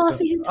 can I get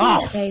some?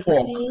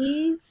 Fuck.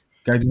 Please?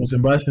 Guys, the most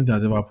embarrassing thing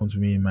that's ever happened to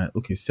me in my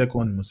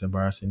second most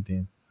embarrassing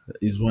thing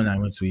is when I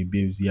went to a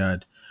babe's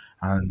yard,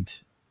 and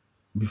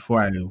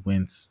before I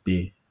went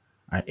there,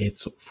 I ate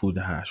food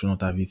that I should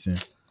not have eaten.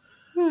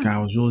 I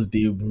was just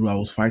there, bro. I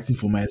was fighting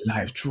for my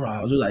life. True.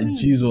 I was just like,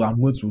 Jesus, I'm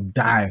going to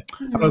die.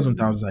 After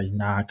sometimes I was like,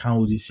 nah, I can't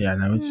hold this here.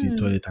 And I went to the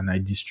toilet and I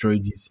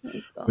destroyed it.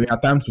 We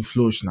have time to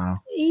flush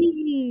now.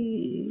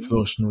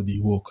 Flush, no,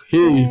 the work.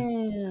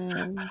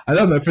 And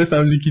that's my first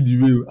time licking the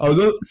wheel. I was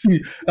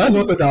just, that's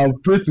one that I'll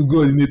pray to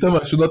God in the time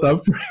I should not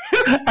have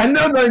prayed. I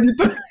know that in the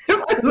time.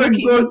 Like,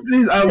 God,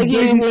 please, I'm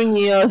begging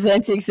your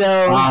authentic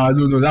self.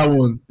 No, that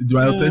one.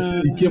 My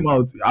authentic, it came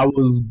out. I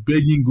was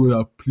begging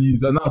God,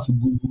 please. And I had to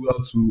Google how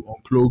to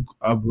unclog,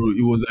 bro.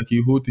 It was like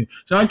a whole thing.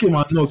 Someone came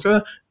and knocked.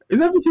 Said,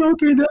 is everything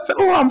okay? Then I said,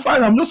 oh, I'm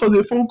fine. I'm just on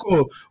the phone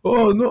call.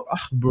 Oh, no.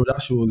 Bro,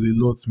 that shit was a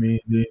lot, man.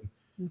 Then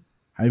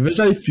I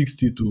eventually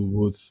fixed it too,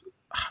 but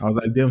I was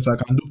like, damn, so I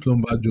can do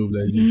plumber job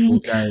like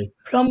this. Okay.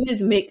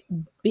 Plumbers make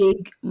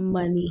big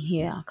money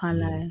here. I can't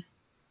lie.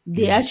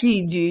 They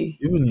actually do.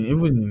 Even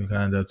in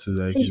Canada too,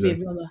 like,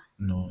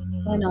 no.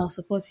 Why not? I'll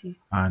support you.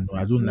 No,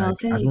 I don't like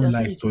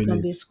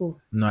toilets.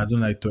 No, I don't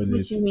like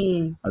toilets. What do you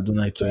mean? I don't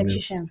like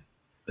toilets. Electrician.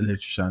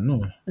 electrician.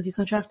 No, Okay,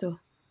 contractor.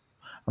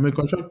 I'm a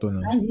contractor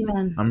now.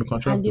 Handyman. I'm a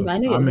contractor. Handyman. I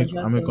know you're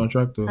a I'm a contractor.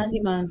 contractor.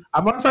 Handyman.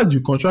 I've answered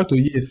you, contractor.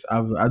 Yes, I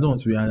don't want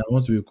to be. I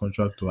want to be a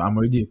contractor. I'm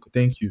already.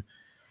 Thank you.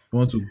 You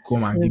want to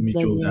come and So give me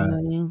bloody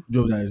annoying.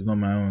 job that is not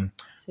my own.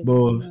 So But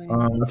bloody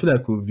annoying. I feel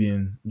like we've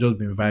been just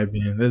been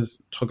vibing.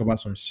 Let's talk about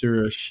some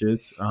serious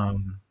shit.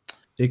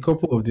 A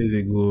couple of days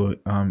ago,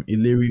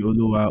 Ileri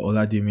Oluwa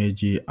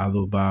Oladimeji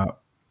Aloba,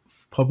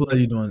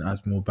 popularly known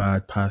as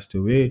Mohbad, passed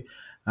away,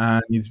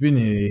 and it's been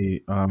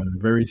a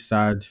very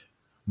sad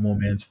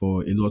moment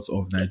for a lot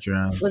of For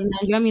Nigerians. the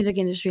Nigerian music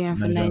industry and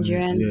for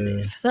Nigerians, Yeah,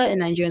 certain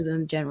Nigerians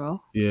in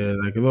general. yeah,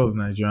 like a lot of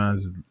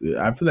Nigerians.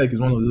 I feel like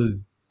it's one of those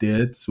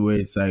deaths where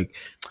it's like,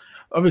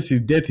 obviously,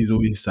 death is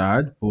always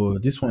sad,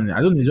 but this one, I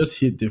don't know, it just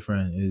hit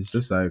different. It's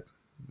just like,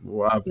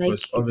 wow, Like,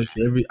 because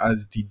obviously,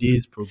 as the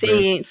days say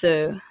progress, it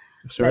so.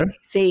 sorry? Like,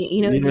 say,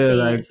 you know, it's a Yeah, saying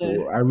like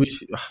so. I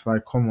wish,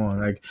 like, come on,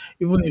 like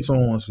even if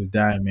someone wants to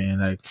die, man,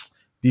 like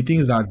the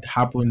things that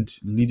happened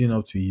leading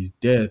up to his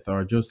death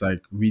are just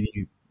like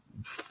really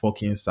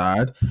fucking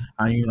sad.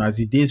 And as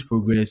the days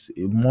progress,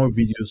 more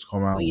videos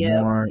come Oh, out,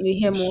 yeah, more we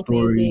hear more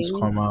stories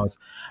come things. out,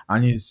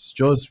 and it's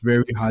just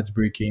very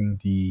heartbreaking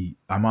the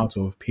amount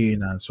of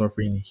pain and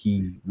suffering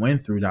he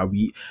went through that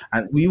we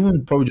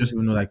even probably just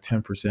even know like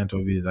 10%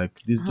 of it. Like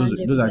those are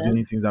the 100%.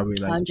 only things that we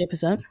like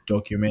 100%.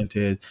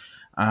 documented.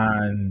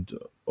 And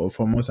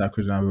from us at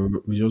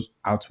Christian, we just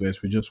out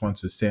west, we just want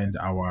to send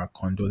our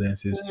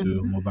condolences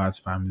to Mohbad's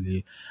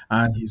family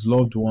and his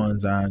loved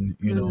ones, and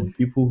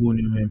people who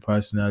knew him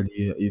personally.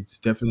 It's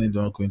definitely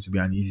not going to be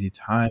an easy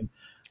time.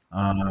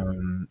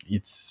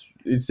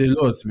 It's a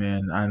lot,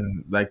 man,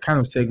 and like kind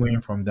of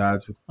segueing from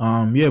that.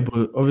 Yeah,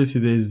 but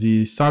obviously there's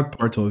the sad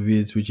part of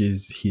it, which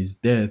is his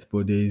death,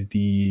 but there's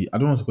the, I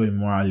don't want to call it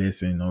moral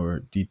lesson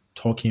or the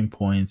talking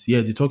points.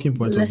 Yeah, the talking The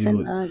points of lesson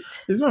the, learned.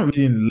 it's not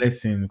really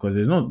lesson because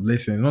there's not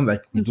lesson. It's not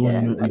like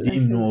Yeah, we not didn't know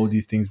lesson. all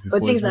these things But before.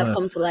 things It's that not have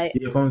like, come to light.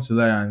 yeah, come to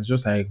light, and it's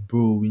just like,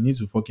 bro, we need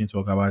to fucking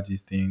talk about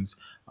these things.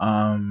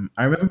 I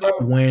remember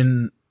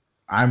when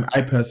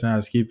I personally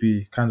as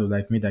KP kind of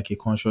like made like a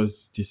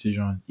conscious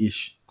decision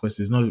ish, because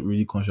it's not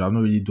really conscious. I've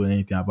not really done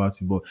anything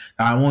about it, but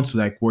I want to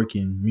like work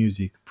in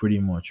music pretty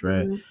much,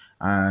 right?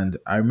 And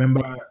I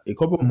remember a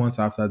couple of months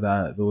after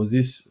that, there was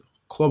this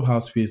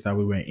clubhouse space that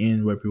we were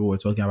in where people were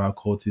talking about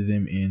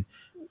cultism in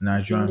The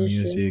Nigerian industry.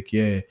 music,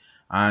 yeah.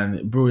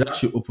 And bro, that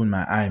shit opened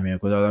my eye, man,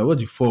 because I was like, what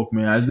the fuck,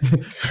 man? I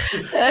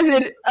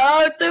said,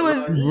 oh, that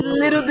was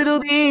little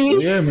D.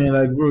 Yeah, man,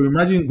 like bro,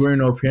 imagine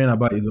growing up hearing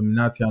about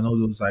Illuminati and all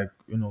those like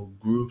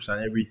groups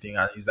and everything,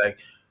 and it's like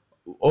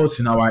us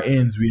in our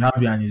ends we have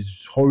it, and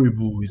it's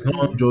horrible. It's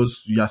not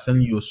just you are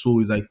selling your soul.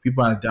 It's like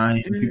people are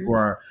dying, people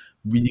are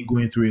really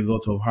going through a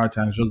lot of hard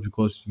times just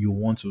because you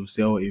want to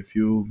sell a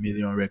few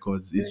million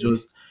records. It's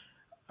just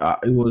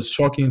it was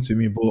shocking to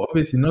me, but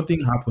obviously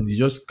nothing happened. It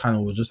just kind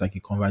of was just like a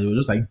conversation. It was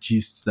just like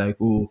gist, like,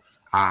 oh,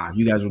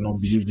 you guys will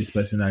not believe this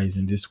person that is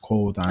in this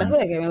cult. I And feel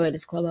like I remember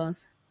this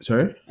clubhouse.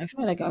 sorry. I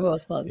feel like I remember I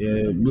was part of this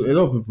Yeah, clubhouse. but a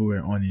lot of people were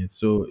on it.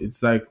 So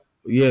it's like,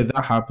 yeah,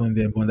 that happened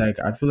there. But like,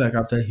 I feel like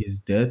after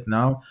his death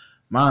now,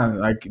 man,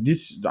 like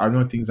this are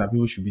not things that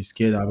people should be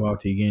scared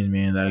about again,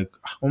 man. Like,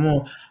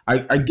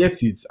 I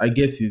get it. I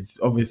get it.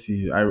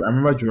 Obviously, I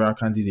remember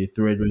Jurakan did a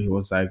thread where he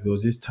was like, there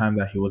was this time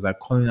that he was like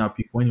calling out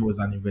people when he was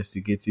an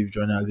investigative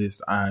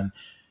journalist, and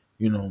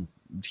you know,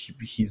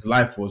 his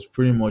life was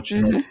pretty much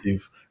not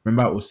safe.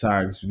 Remember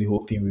Osags, the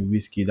whole thing with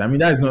whiskey. I mean,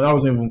 that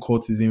wasn't even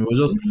cultism. It was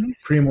just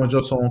pretty much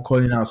just someone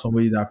calling out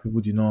somebody that people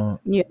did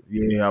not. Yeah.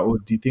 Yeah, or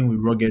the thing with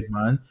Rugged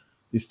Man.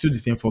 It's still the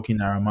same fucking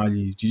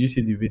Naramali. Did you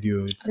see the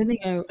video? I don't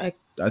think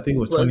I think it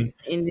was 20. was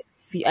in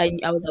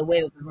the. I was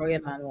aware of the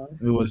Royal Man one.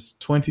 It was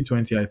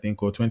 2020, I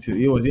think, or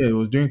 20. It was, yeah. It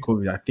was during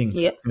COVID, I think.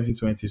 Yep.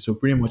 2020. So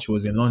pretty much he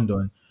was in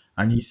London,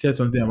 and he said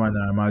something about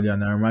Naramali,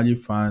 and Naramali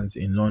fans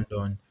in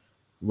London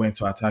went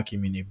to attack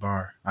him in a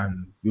bar,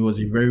 and it was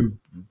a very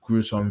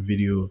gruesome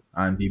video,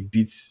 and they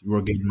beat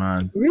Rugged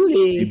Man. They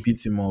Really?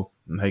 beat him up,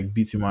 like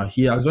beat him out.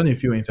 He has done a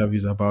few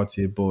interviews about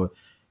it, but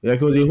like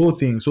it was a whole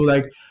thing. So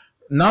like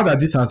now that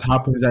this has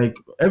happened, like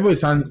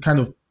everyone's kind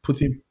of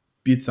putting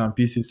bits and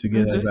pieces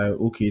together. It's like,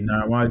 okay,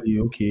 Naramali,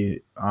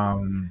 okay,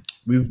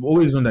 we've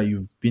always known that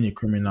you've been a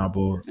criminal,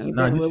 but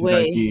now this is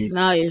like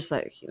now you're just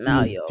like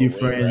now you're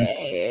different.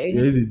 way.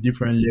 There is a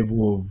different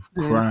level of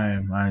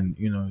crime, and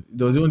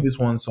there was even this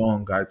one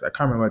song. I can't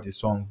remember the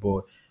song,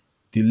 but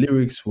the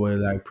lyrics were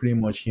like pretty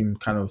much him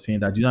kind of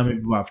saying that, you know how many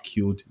people have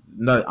killed.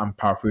 Not, I'm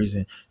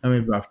paraphrasing. How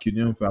many people have killed?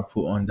 You know, people have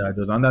put on that.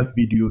 There was another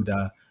video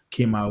that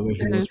came out where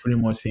he was pretty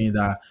much saying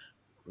that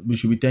we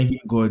should be thanking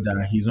God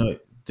that he's not.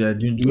 That,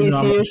 do you know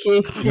how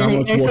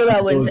much, I saw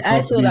that one.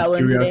 I saw that one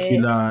serial today.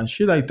 killer and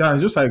shit like that.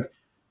 It's just like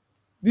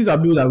these are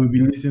people that will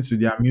be listening to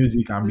their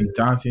music and be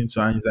dancing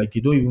to, and it's like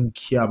you don't even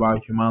care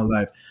about human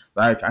life.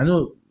 Like I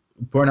know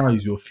burnout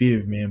is your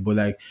fave, man, but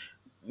like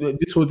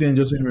this whole thing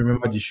just made me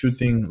remember the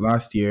shooting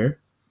last year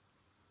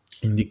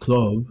in the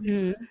club,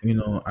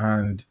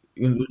 and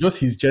just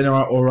his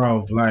general aura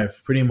of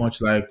life, pretty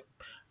much like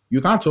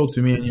You can't talk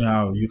to me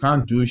anyhow. You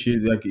can't do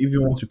shit. Like, if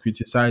you want to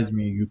criticize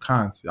me, you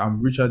can't.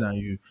 I'm richer than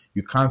you.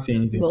 You can't say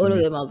anything But to all of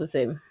me. them are the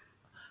same.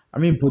 I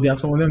mean, but there are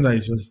some of them that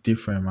is just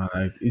different, man.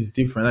 Like, it's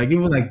different. Like,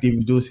 even like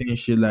Davido saying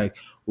shit like,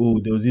 oh,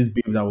 there was this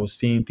babe that was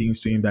saying things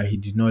to him that he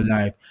did not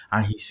like,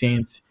 and he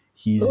sent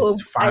Oh,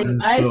 his fan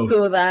I club.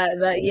 saw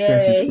that. He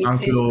sent his Yeah, fan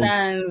his club.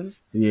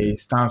 stands. Yeah, he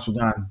stands to go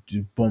and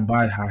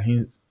bombard her.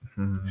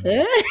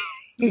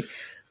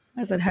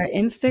 I said her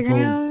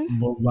Instagram.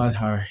 Bombard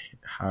her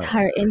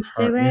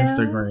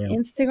Instagram.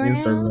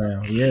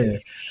 Instagram. Yeah.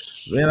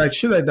 Yeah, like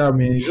shit like that,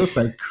 man. It's just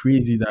like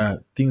crazy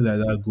that things like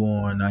that go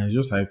on, and it's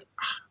just like,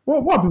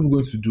 what are people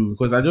going to do?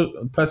 Because I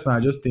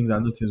just think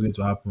that nothing's going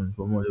to happen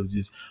from all of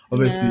this.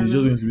 Obviously, it's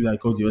just going to be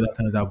like all the other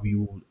times that we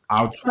will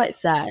out. It's quite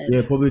sad.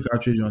 Yeah, public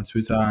outrage on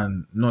Twitter,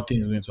 and nothing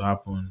is going to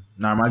happen.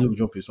 Now, Imagine will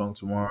drop a song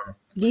tomorrow.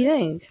 Do you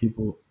think?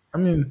 People, I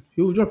mean,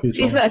 he will drop a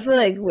song. I feel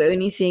like we're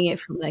only seeing it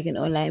from like an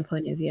online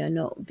point of view and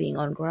not being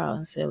on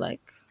ground. So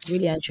like,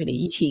 really, actually,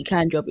 he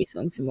can drop a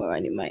song tomorrow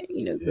and it might,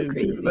 go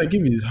crazy. Like,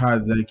 if it's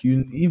hard, like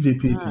if they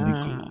pay it in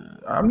the,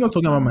 I'm not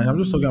talking about I'm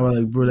just talking about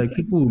like, bro, like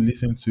people who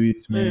listen to it,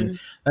 man.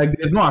 Like,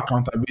 there's no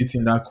accountability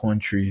in that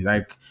country.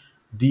 Like,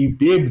 the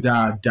babe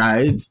that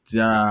died,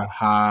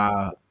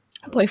 her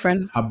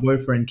boyfriend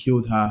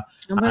killed her,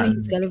 and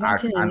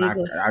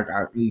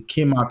he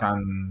came out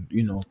and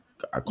he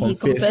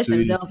confessed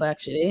himself,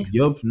 actually.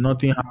 Yup,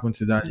 nothing happened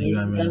to that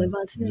nigga, man.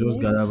 Just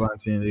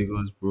gallivanting in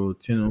Lagos, bro.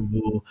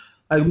 Tinubu.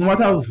 Like, no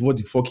matter what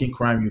the fucking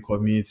crime you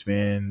commit,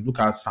 man. Look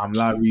at Sam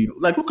Larry.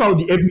 Like, look at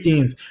the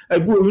evidence.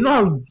 Like, bro, you know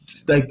how,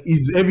 like,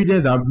 is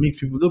evidence that makes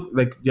people look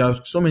like there are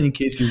so many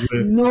cases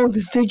where. No,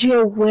 the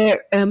video where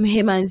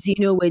him and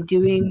Zeno were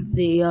doing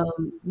the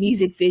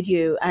music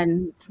video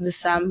and the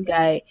Sam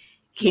guy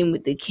came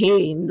with the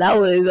cane. I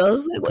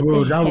was like,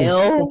 what the hell?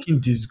 Was fucking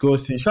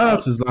disgusting. Shout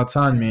out to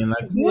Zlatan, man.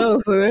 Like, no,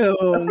 for real.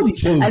 And he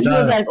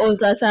was like, oh,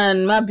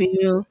 Zlatan, my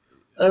baby,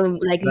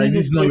 like this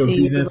is not your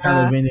business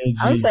kind of energy.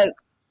 I was like,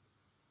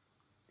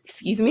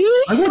 excuse me?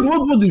 Like,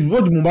 what did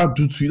Mohbad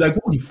do to you? Like,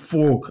 what the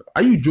fuck?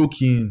 Are you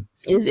joking?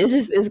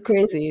 It's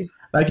crazy.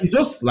 Like, it's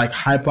just like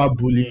hyper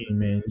bullying,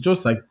 man. It's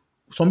just like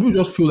some people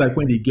just feel like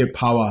when they get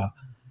power,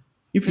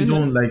 if you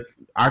don't like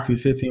act a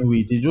certain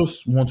way, they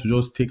just want to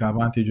just take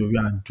advantage of you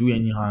and do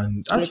anyhow.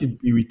 And that shit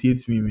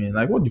irritates me, man.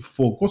 Like, what the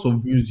fuck? Because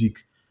of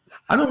music.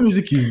 I know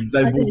music is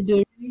like because of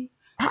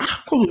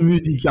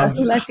music.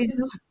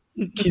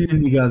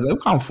 Killing niggas. Like,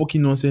 what kind of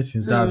fucking nonsense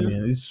is that,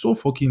 man? It's so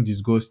fucking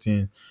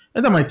disgusting.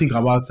 Every time I think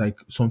about like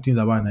some things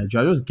about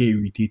Nigeria, I just get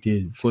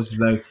irritated because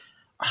it's like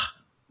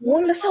well,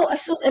 I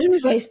don't know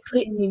if I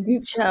put it in the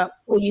group chat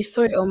or you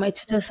saw it on my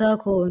Twitter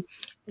circle.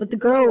 But the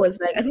girl was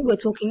like, I think we're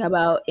talking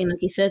about in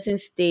like a certain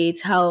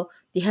state how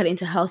they had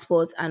inter-house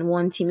sports and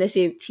one team, let's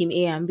say team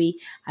A and B,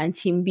 and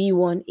team B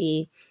won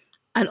A.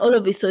 And all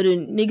of a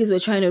sudden, niggas were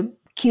trying to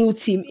kill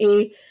team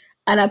A.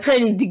 And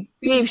apparently the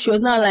babe, she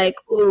was not like,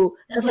 oh,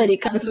 that's why they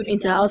cancelled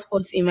inter-house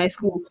sports in my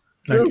school.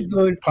 Like, based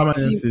on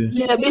permanency.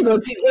 based on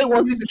team A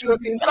wanted to kill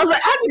team. And I was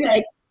like, I had to be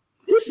like,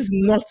 this is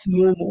not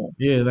normal.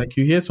 Yeah, like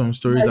you hear some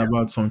stories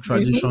about some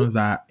traditions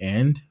that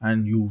end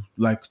and you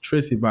like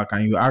trace it back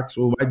and you ask,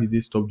 oh, why did they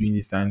stop doing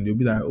this? And they'll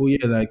be like, oh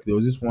yeah, like there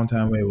was this one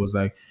time where it was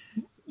like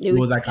an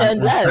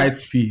on-site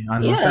fee,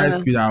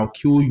 on-site fee that I'll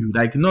kill you.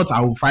 Like, not I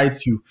will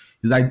fight you.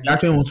 It's like they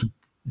actually want to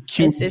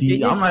kill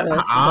the I'm like,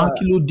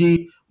 kilo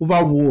day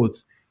over what?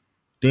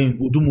 Then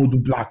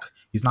Odumodu Black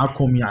is now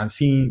coming and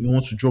saying he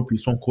wants to drop a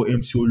song called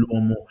MC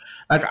Oluomo.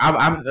 Like,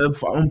 I'm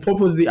on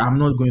purposely, I'm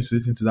not going to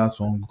listen to that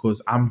song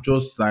because I'm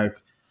just like,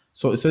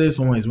 so say if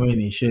someone is wearing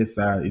a shirt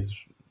that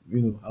is, I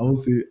won't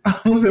say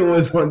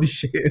what's on the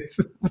shirt.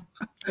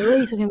 What are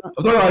you talking about?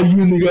 I'm talking about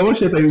you, nigga. What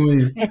shirt are you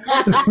wearing?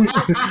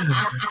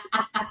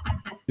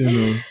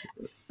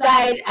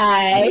 Side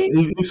eye.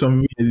 If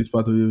some people this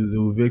part of it, they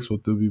will vex for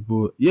two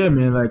people. Yeah,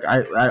 man. Like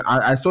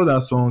I saw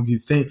that song.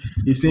 He's saying,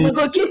 oh my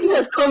God, KP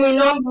has come a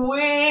long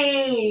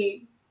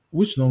way.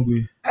 Which long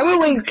way? I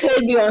remember when you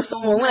cleared me on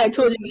someone when I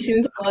told you you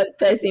shouldn't talk about the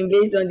person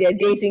based on their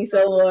dating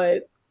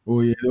someone.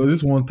 Oh yeah, there was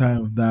this one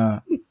time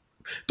that.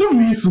 Don't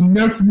need to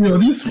melt me on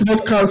this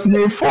podcast,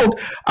 man. Fuck.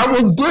 I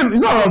was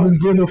going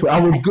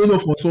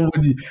off on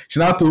somebody. She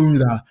now told me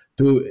that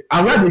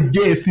I had a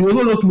guest. It was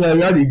not just me, I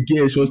had a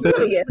guest. She was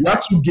telling me, we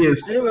had two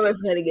guests. I don't remember if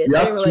you had a guest. We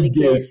had two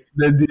guests.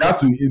 Then they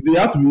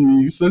had to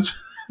be such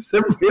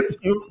separate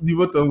the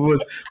both of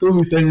us. Told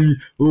me, telling me,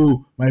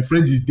 oh, my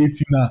friend is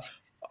dating her.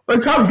 I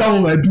can't down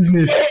on my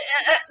business.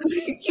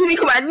 You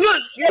come on, no,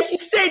 like you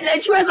said,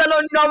 Nigerians are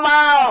not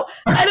normal.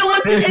 I don't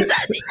want to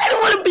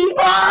be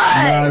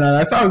bored. Nah,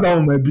 that's how it's down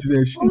on my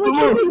business. Oh, Nah,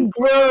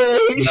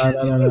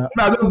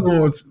 I don't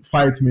want to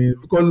fight me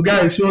because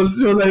guys, she was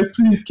like,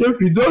 please,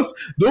 carefully, just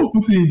don't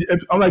put it in the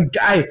episode. I'm like,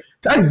 guy,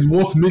 that is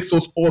what makes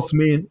us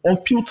man,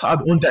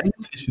 unfiltered,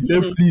 undiluted. She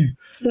said, please,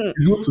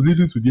 he's going to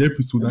listen to the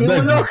episode, and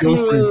that is his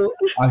girlfriend.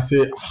 I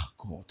said, oh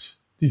God,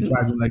 this is why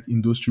I don't like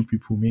industry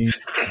people, man.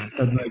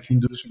 I don't like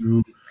industry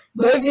people.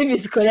 But if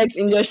it's collect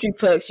industry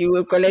perks, you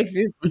will collect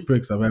it. Which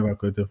perks have I ever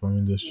collected from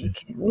industry?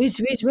 Okay.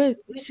 Which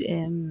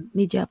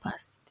media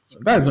pass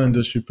That is not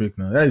industry break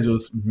now. That is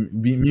just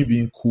me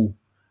being cool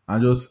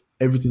and just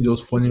everything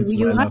just falling into my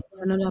You lap. have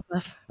another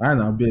pass. I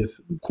know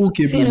best. Cool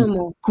Say no KP.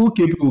 more. Cool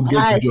KP will get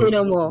I the say job.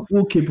 no more.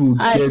 Cool KP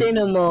will I get. say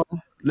no more.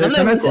 Like, I'm can not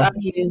I going to come?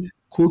 argue.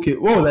 Cool KP.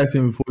 What was I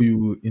saying before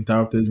you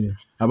interrupted me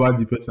about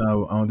the person I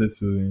wanted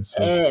to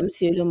insult?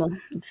 Say no more.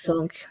 The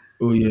song.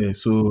 Oh yeah.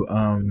 So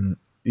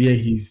yeah,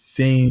 he's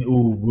saying,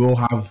 oh, we all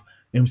have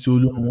MC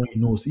Oluomo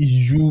in us.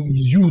 It's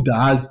you that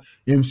has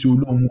MC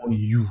Oluomo in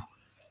you.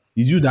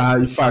 It's you that,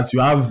 in fact,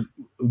 you have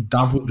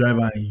Danfo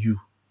driver in you.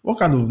 What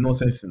kind of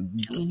nonsense? I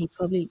mean, he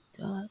probably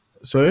does.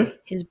 Sorry?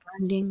 His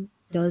branding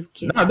does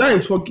give. Now that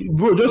is fucking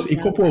bro. Just a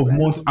couple of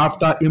months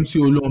after MC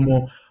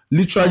Oluomo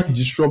literally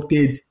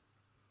disrupted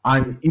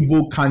an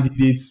Igbo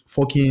candidate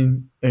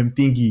fucking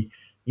thingy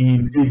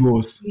in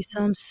Lagos. You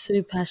sound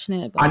so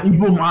passionate about An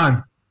Igbo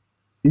man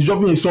is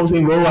dropping a song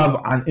saying we all have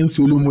an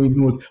MC Oluomo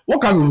in us. What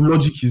kind of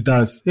logic is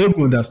that? Help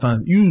me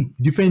understand. You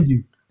defend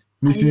him,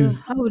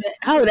 Mrs.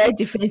 How would I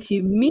defend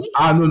you? Me?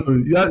 No.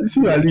 You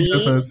see your link.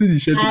 See the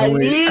shirt.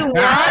 Ali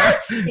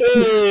what?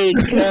 Hey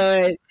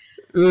God.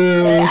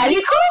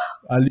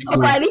 Aliko?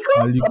 Oba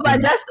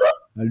Jasco?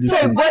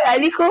 Sorry, boy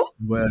Aliko?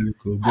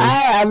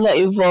 I am not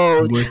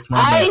involved.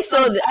 I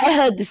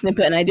heard the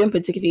snippet and I didn't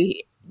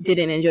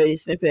enjoy the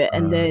snippet,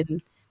 and then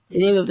the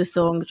name of the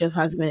song just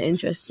has been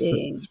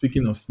interesting.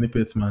 Speaking of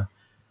snippets, man.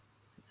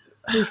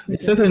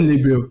 Certain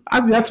label.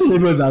 There are two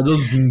labels that have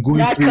just been going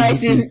that through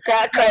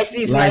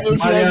crisis like Maria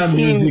management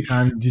team. Music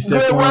and the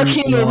second We're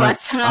working one, over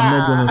time. I'm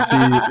not gonna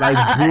say like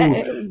bro.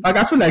 Like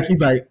I feel like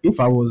if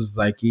I was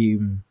like a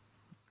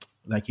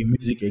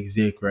music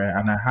exec, right,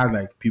 and I had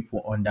like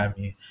people under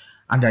me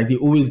and like they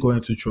always go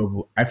into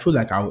trouble, I feel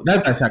like that's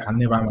why I say I can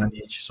never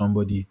manage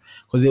somebody,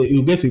 because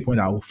you'll get to a point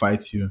that I will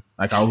fight you.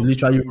 Like I will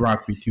literally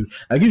rock with you.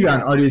 Like if you're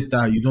an artist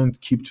that you don't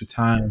keep to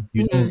time,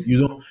 you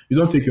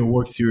don't take your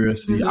work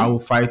seriously, I will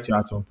fight you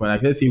at some point.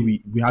 Like let's say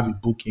we have a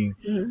booking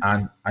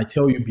and I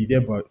tell you be there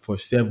but for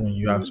 7,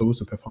 you are supposed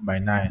to perform by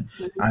 9,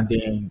 and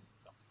then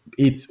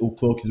 8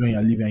 o'clock is when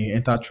you're leaving and you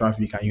enter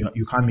traffic and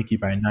you can't make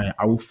it by 9.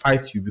 I will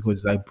fight you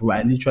because like bro,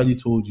 I literally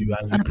told you.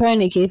 And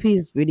apparently KP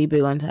is really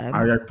big on time.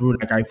 I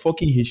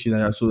fucking hate shit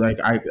like that. So like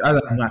I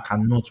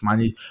cannot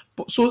manage.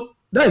 But so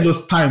that is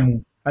just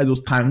time. That is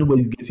just time.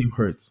 Nobody's getting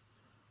hurt.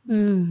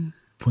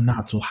 But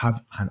now to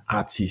have an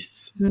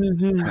artist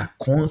that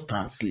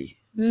constantly,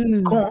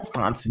 never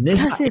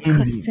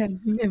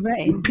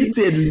ending,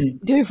 repeatedly,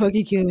 don't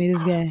fucking kill me,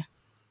 this guy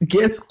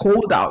gets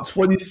called out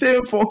for the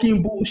same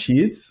fucking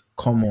bullshit.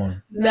 Come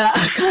on. Nah.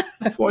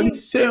 For the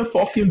same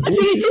fucking bullshit.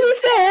 To be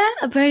fair,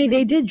 apparently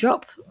they did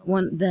drop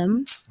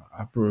them.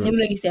 Bro.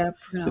 It's not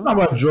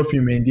about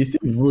dropping, man. They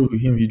still rolled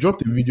with him. He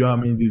dropped a video how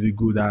many days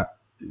ago that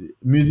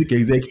music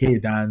exec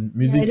head and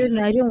music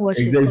I don't watch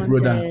exec his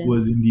brother content.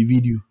 was in the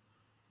video.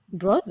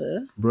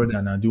 Brother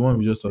now, the one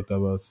we just talked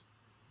about.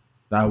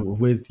 That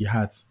wears the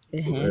hat.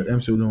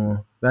 MC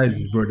Oluomo. That is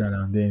his brother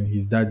now. Then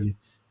his daddy.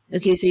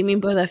 Okay, so you mean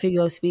brother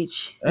figure of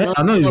speech?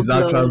 I know it's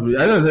actual.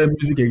 I don't know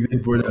music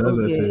exec brother. That's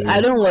what I said.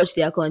 I don't watch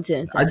their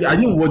content. I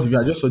didn't watch the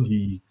video. I just saw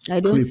the. I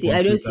don't see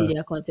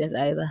their content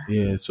either.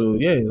 Yeah, so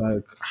yeah,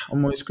 like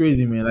it's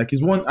crazy, man. Like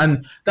it's one,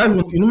 and that's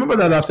what you remember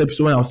that last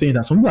episode when I was saying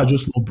that some people are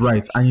just not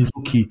bright, and it's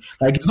okay.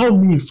 Like it's not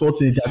me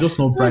insulting; they're just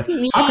not bright.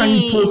 How can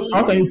you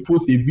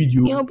post a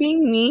video You're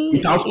being mean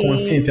without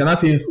consent? You're not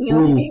saying,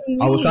 "Bro,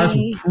 I was trying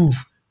to prove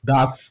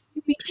that."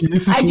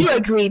 I do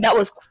agree. That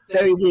was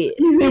very weird.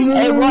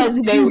 It was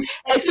very weird.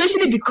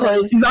 Especially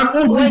because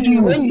when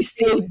you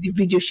saved the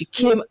video, she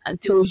came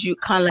and told you,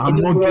 can't like,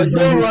 don't run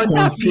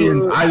that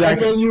video. And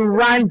then you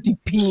ran the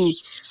P.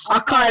 I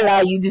can't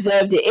lie, you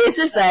deserved it. It's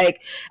just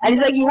like, and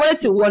it's like you wanted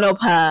to one up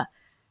her.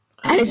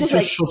 And it's just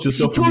like, she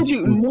told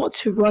you not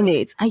to run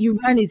it, and you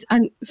ran it.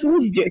 And so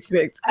what did you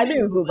expect? I don't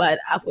even feel bad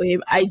for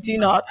him. I do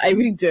not. I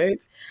really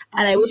don't.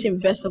 And I wish him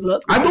best of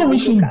luck. I don't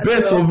wish him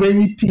best of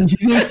anything.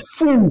 He's a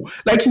fool.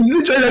 Like, he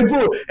literally, like,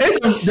 bro,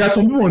 there are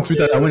some people on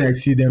Twitter that when I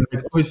see them,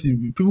 like, obviously,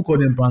 people call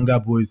them banger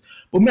boys.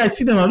 But when I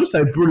see them, I'm just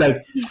like, bro,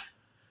 like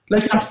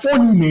you're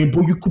funny, man,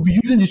 but you could be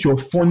using this, your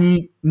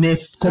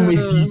funniness,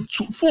 comedy,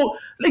 for,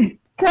 like,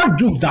 crack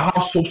jokes that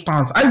have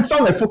substance. I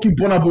sound like fucking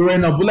Burna Boy right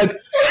now, but, like, bro,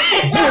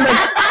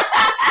 like,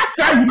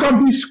 you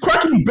can be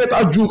cracking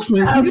better jokes,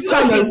 man. You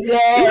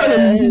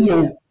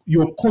like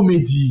your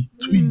comedy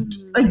to be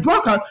like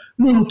black and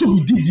no, to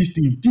be deep this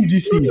thing.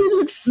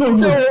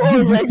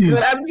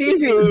 I'm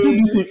deeping.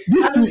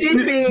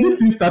 This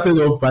thing started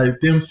off by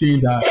them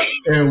saying that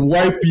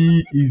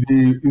YP is a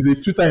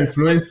Twitter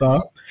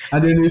influencer,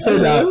 and then they said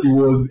that it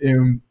was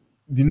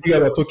the nigga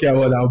that talking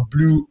about that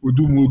blue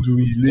Odumodu in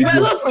Lagos. You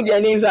might not put their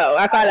names out.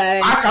 I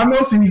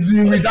cannot see it's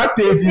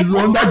redacted. It's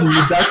under the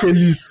redacted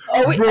list.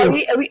 Are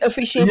we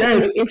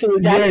officiating into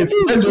redacted? Yes,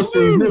 let's just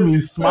say his name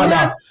is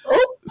Smarter.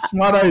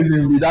 Smarter is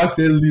in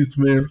redacted list,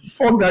 man.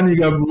 Fuck that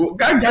nigga, bro.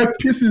 That guy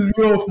pisses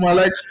me off, man.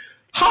 Like,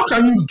 how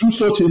can you do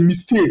such a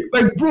mistake?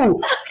 Like,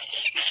 bro.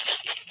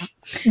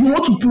 you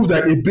want to prove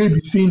that a baby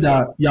saying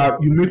that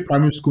you make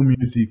primary school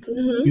music,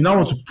 you now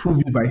want to prove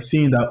it by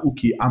saying that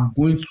okay, I'm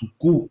going to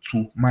go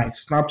to my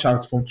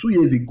Snapchat from 2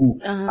 years ago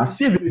and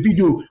save a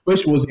video where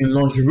she was in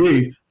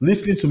lingerie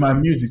listening to my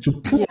music to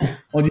prove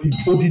on the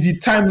ODD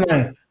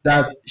timeline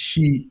that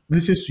she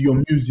listens to your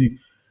music.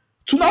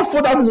 To now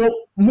furthermore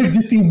make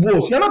this thing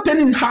worse, you're not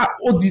telling her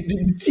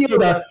the tale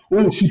that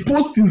she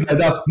posts things like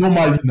that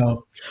normally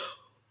now.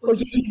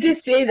 Okay, he did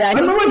say that. I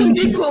know he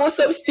did post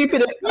some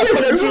stupid.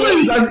 Yes,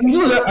 you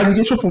know that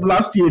allegation from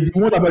last year, the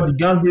one about the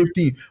gang rape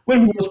thing, when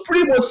he was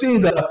pretty much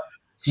saying that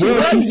she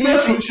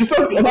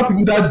slept with other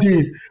people that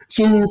day.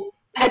 So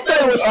I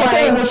thought it was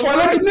fine.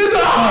 Like,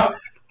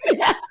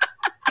 nigga,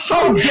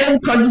 how dumb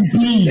can you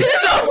be?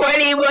 It's not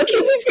funny, but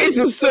Keepy's face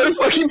is so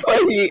fucking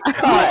funny. I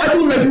can't. I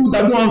don't like people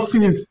that don't have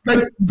sense.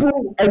 Like,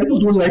 bro, I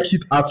just don't like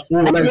it at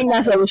all. I think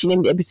that's why we should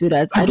name the episode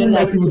as I don't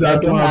like people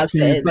that don't have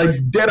sense. Like,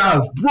 dead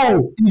ass,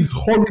 bro, he's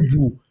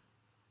horrible.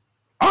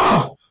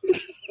 Fuck.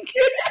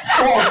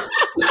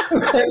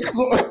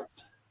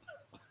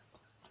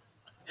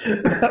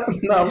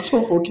 Nah, I'm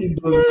so fucking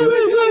done.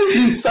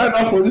 Please sign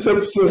up for this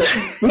episode.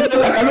 Like,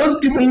 I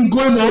just keep on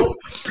going up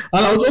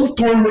and I'll just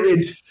turn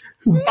red.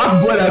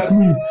 Bad boy like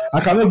me,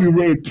 I cannot be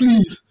red.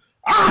 Please.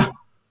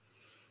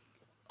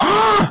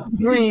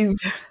 Breathe.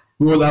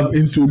 We all have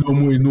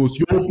insulin in nose.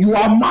 You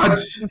are mad.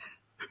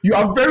 You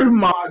are very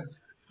mad.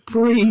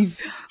 Breathe.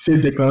 Say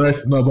Declan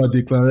Rice is not about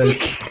Declan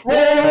Rice.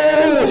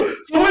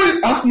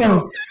 Somebody ask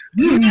now.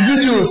 This is the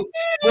video.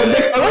 For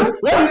Declan Rice,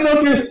 what did you not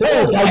say?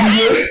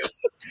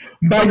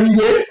 By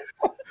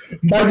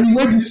the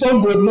way, the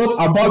song was not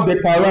about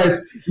Declan Rice.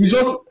 You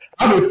just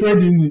have a friend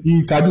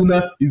in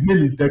Kaduna. His name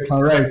is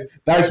Declan Rice.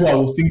 That's what I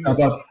was thinking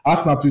about.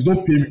 Asna, please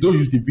don't pay me. Don't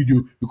use the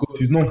video because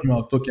it's not him I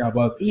was talking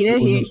about. You know,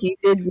 he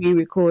did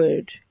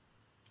re-record.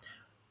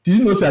 Did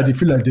you not say I did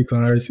feel like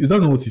Declan Rice? Is that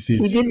not what he said?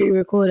 He did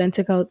re-record and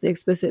take out the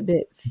explicit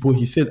bits. But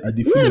he said I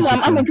did feel like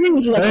I'm agreeing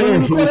with you. Like,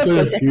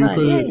 he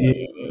recorded.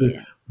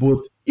 Yeah. But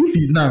if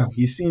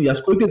he's saying he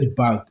has collected the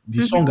bag,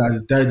 the song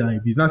has died,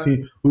 and he's not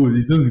saying,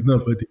 the song is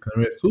not about Declan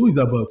Rice. So who is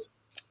that about?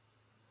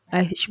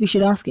 We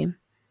should ask him.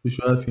 We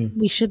should ask him.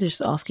 We should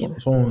just ask him.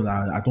 Someone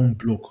that I don't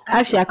block.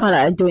 Actually, I can't.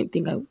 I don't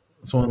think I.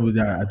 Someone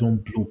that I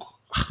don't block.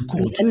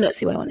 God. Let me not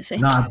see what I want to say.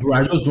 Nah, bro,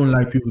 I just don't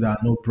like people that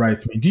are not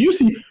bright. Man, do you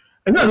see?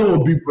 I don't know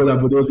what Big Brother,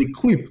 but there was a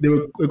clip. There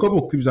were a couple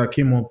of clips that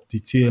came up the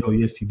tail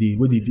yesterday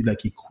where they did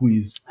like a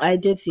quiz. I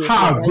did see it.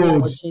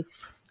 God.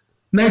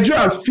 Nigeria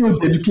has failed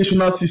the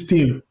educational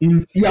system.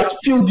 He has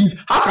failed it.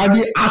 How can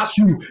they ask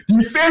you,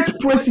 the first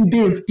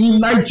president in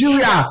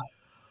Nigeria?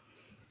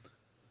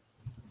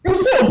 You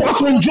say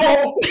Obasanjo?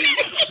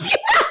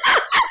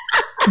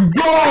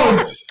 God.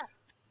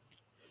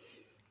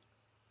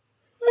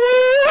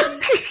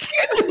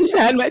 I wish I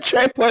had my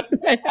tripod.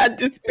 I had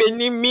this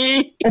paining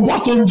me.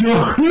 Obasanjo.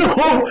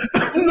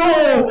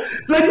 No.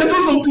 Like, there's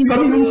also some things I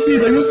don't even see.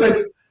 They're just like,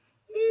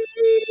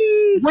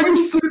 when you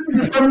sleep in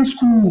primary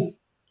school,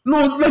 no,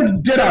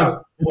 like dead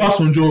as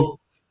Obasanjo.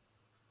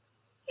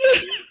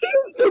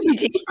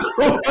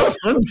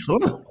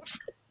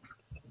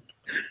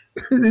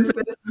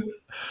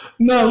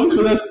 No, which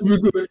one has to be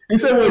good? He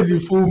said, what is the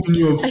full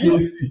meaning of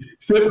CST? He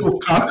said,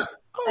 CAC.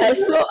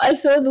 I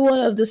saw the one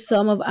of the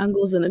sum of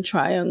angles in a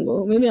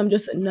triangle. Maybe I'm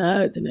just a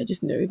nerd and I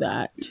just know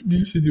that. Did you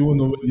see the one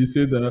where you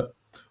said that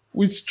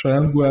which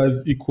triangle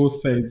has equal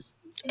sides?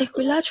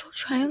 Equilateral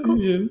triangle?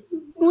 Yes.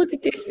 What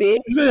did they say?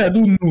 He said, I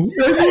don't know.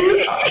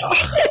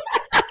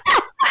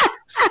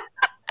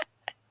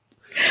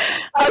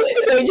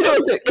 So, you know,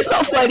 it's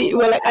not funny.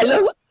 We're like,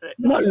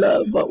 not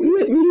love, but we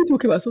really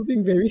talking about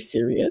something very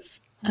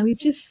serious. And we've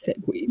just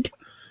segued.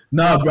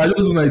 Nah, bro, I just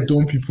don't like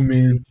dumb people,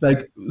 man.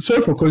 Like,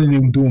 sorry for calling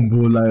him dumb,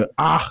 bro. Like,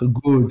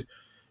 good.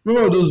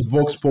 Remember those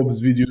Vox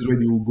Pops videos where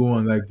they will go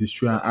on like this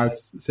show and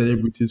ask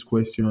celebrities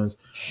questions?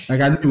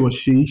 Like, I think it was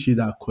Shay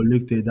that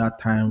collected that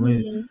time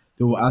when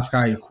they will ask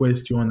her a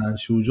question and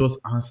she will just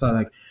answer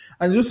like,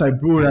 and just like,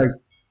 bro, like,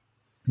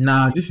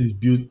 nah, this is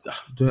built.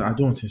 I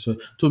don't think so.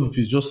 Toby,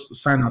 please just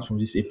sign out from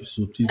this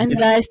episode, please. And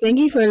guys, thank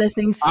you for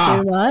listening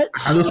so much.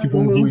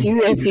 We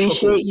do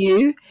appreciate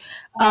you.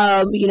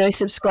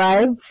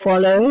 Subscribe,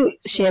 follow,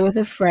 share with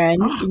a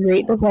friend,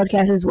 rate the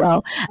podcast as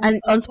well. And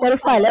on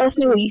Spotify, let us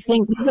know what you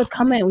think. Leave a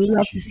comment. We'd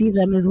love to see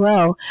them as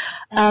well.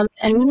 And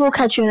we will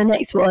catch you in the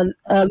next one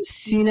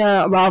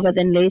sooner rather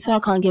than later. I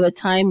can't give a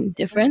time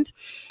difference.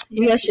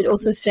 You guys should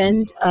also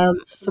send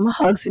some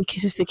hugs and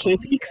kisses to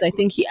KP because I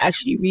think he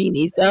actually really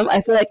needs them.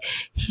 I feel like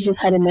he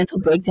just had a mental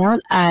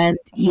breakdown, and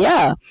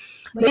yeah.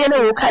 But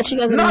we'll catch you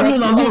guys in the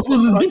next one.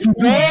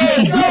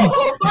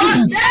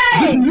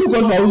 You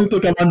guys are only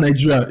talking about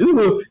Nigeria.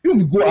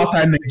 You go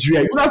outside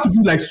Nigeria, you have to be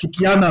like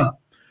Sukiana.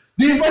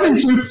 They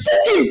invited to a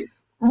fucking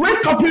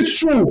red carpet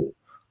show.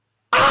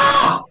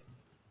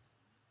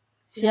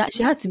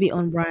 She had to be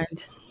on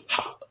brand.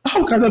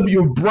 How can that be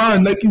your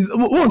brand? Like,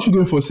 what are you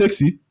doing for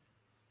sexy?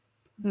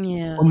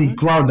 Yeah. On the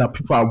ground that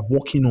people are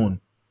walking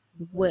on.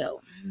 Well,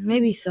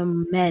 maybe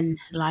some men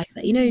like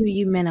that. You know,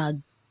 you men are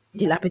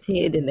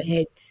dilapidated in the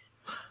heads.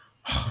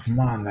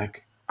 Man,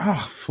 like,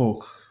 fuck.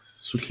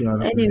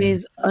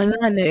 Anyways, on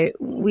that note,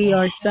 we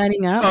are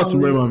signing out. Shout out to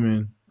Rema,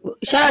 man.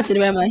 Shout out to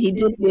Rema. He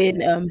did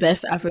win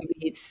Best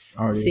Afrobeats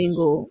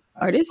Single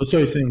Artist. Oh,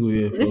 sorry, single,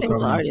 yeah. Is it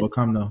single artist? For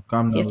Calm Down.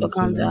 Yeah, for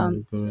Calm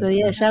Down. So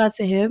yeah, shout out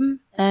to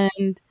him.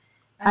 And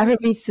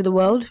Afrobeats to the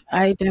world.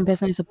 I don't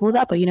personally support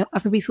that, but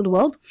Afrobeats to the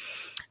world.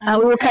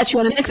 We will catch you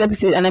on the next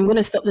episode, and I'm going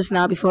to stop this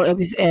now before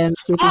episode. I'm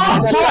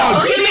going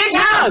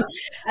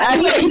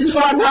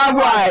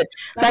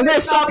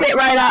to stop it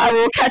right now. I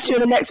will catch you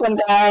in the next one,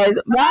 guys.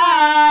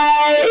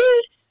 Bye.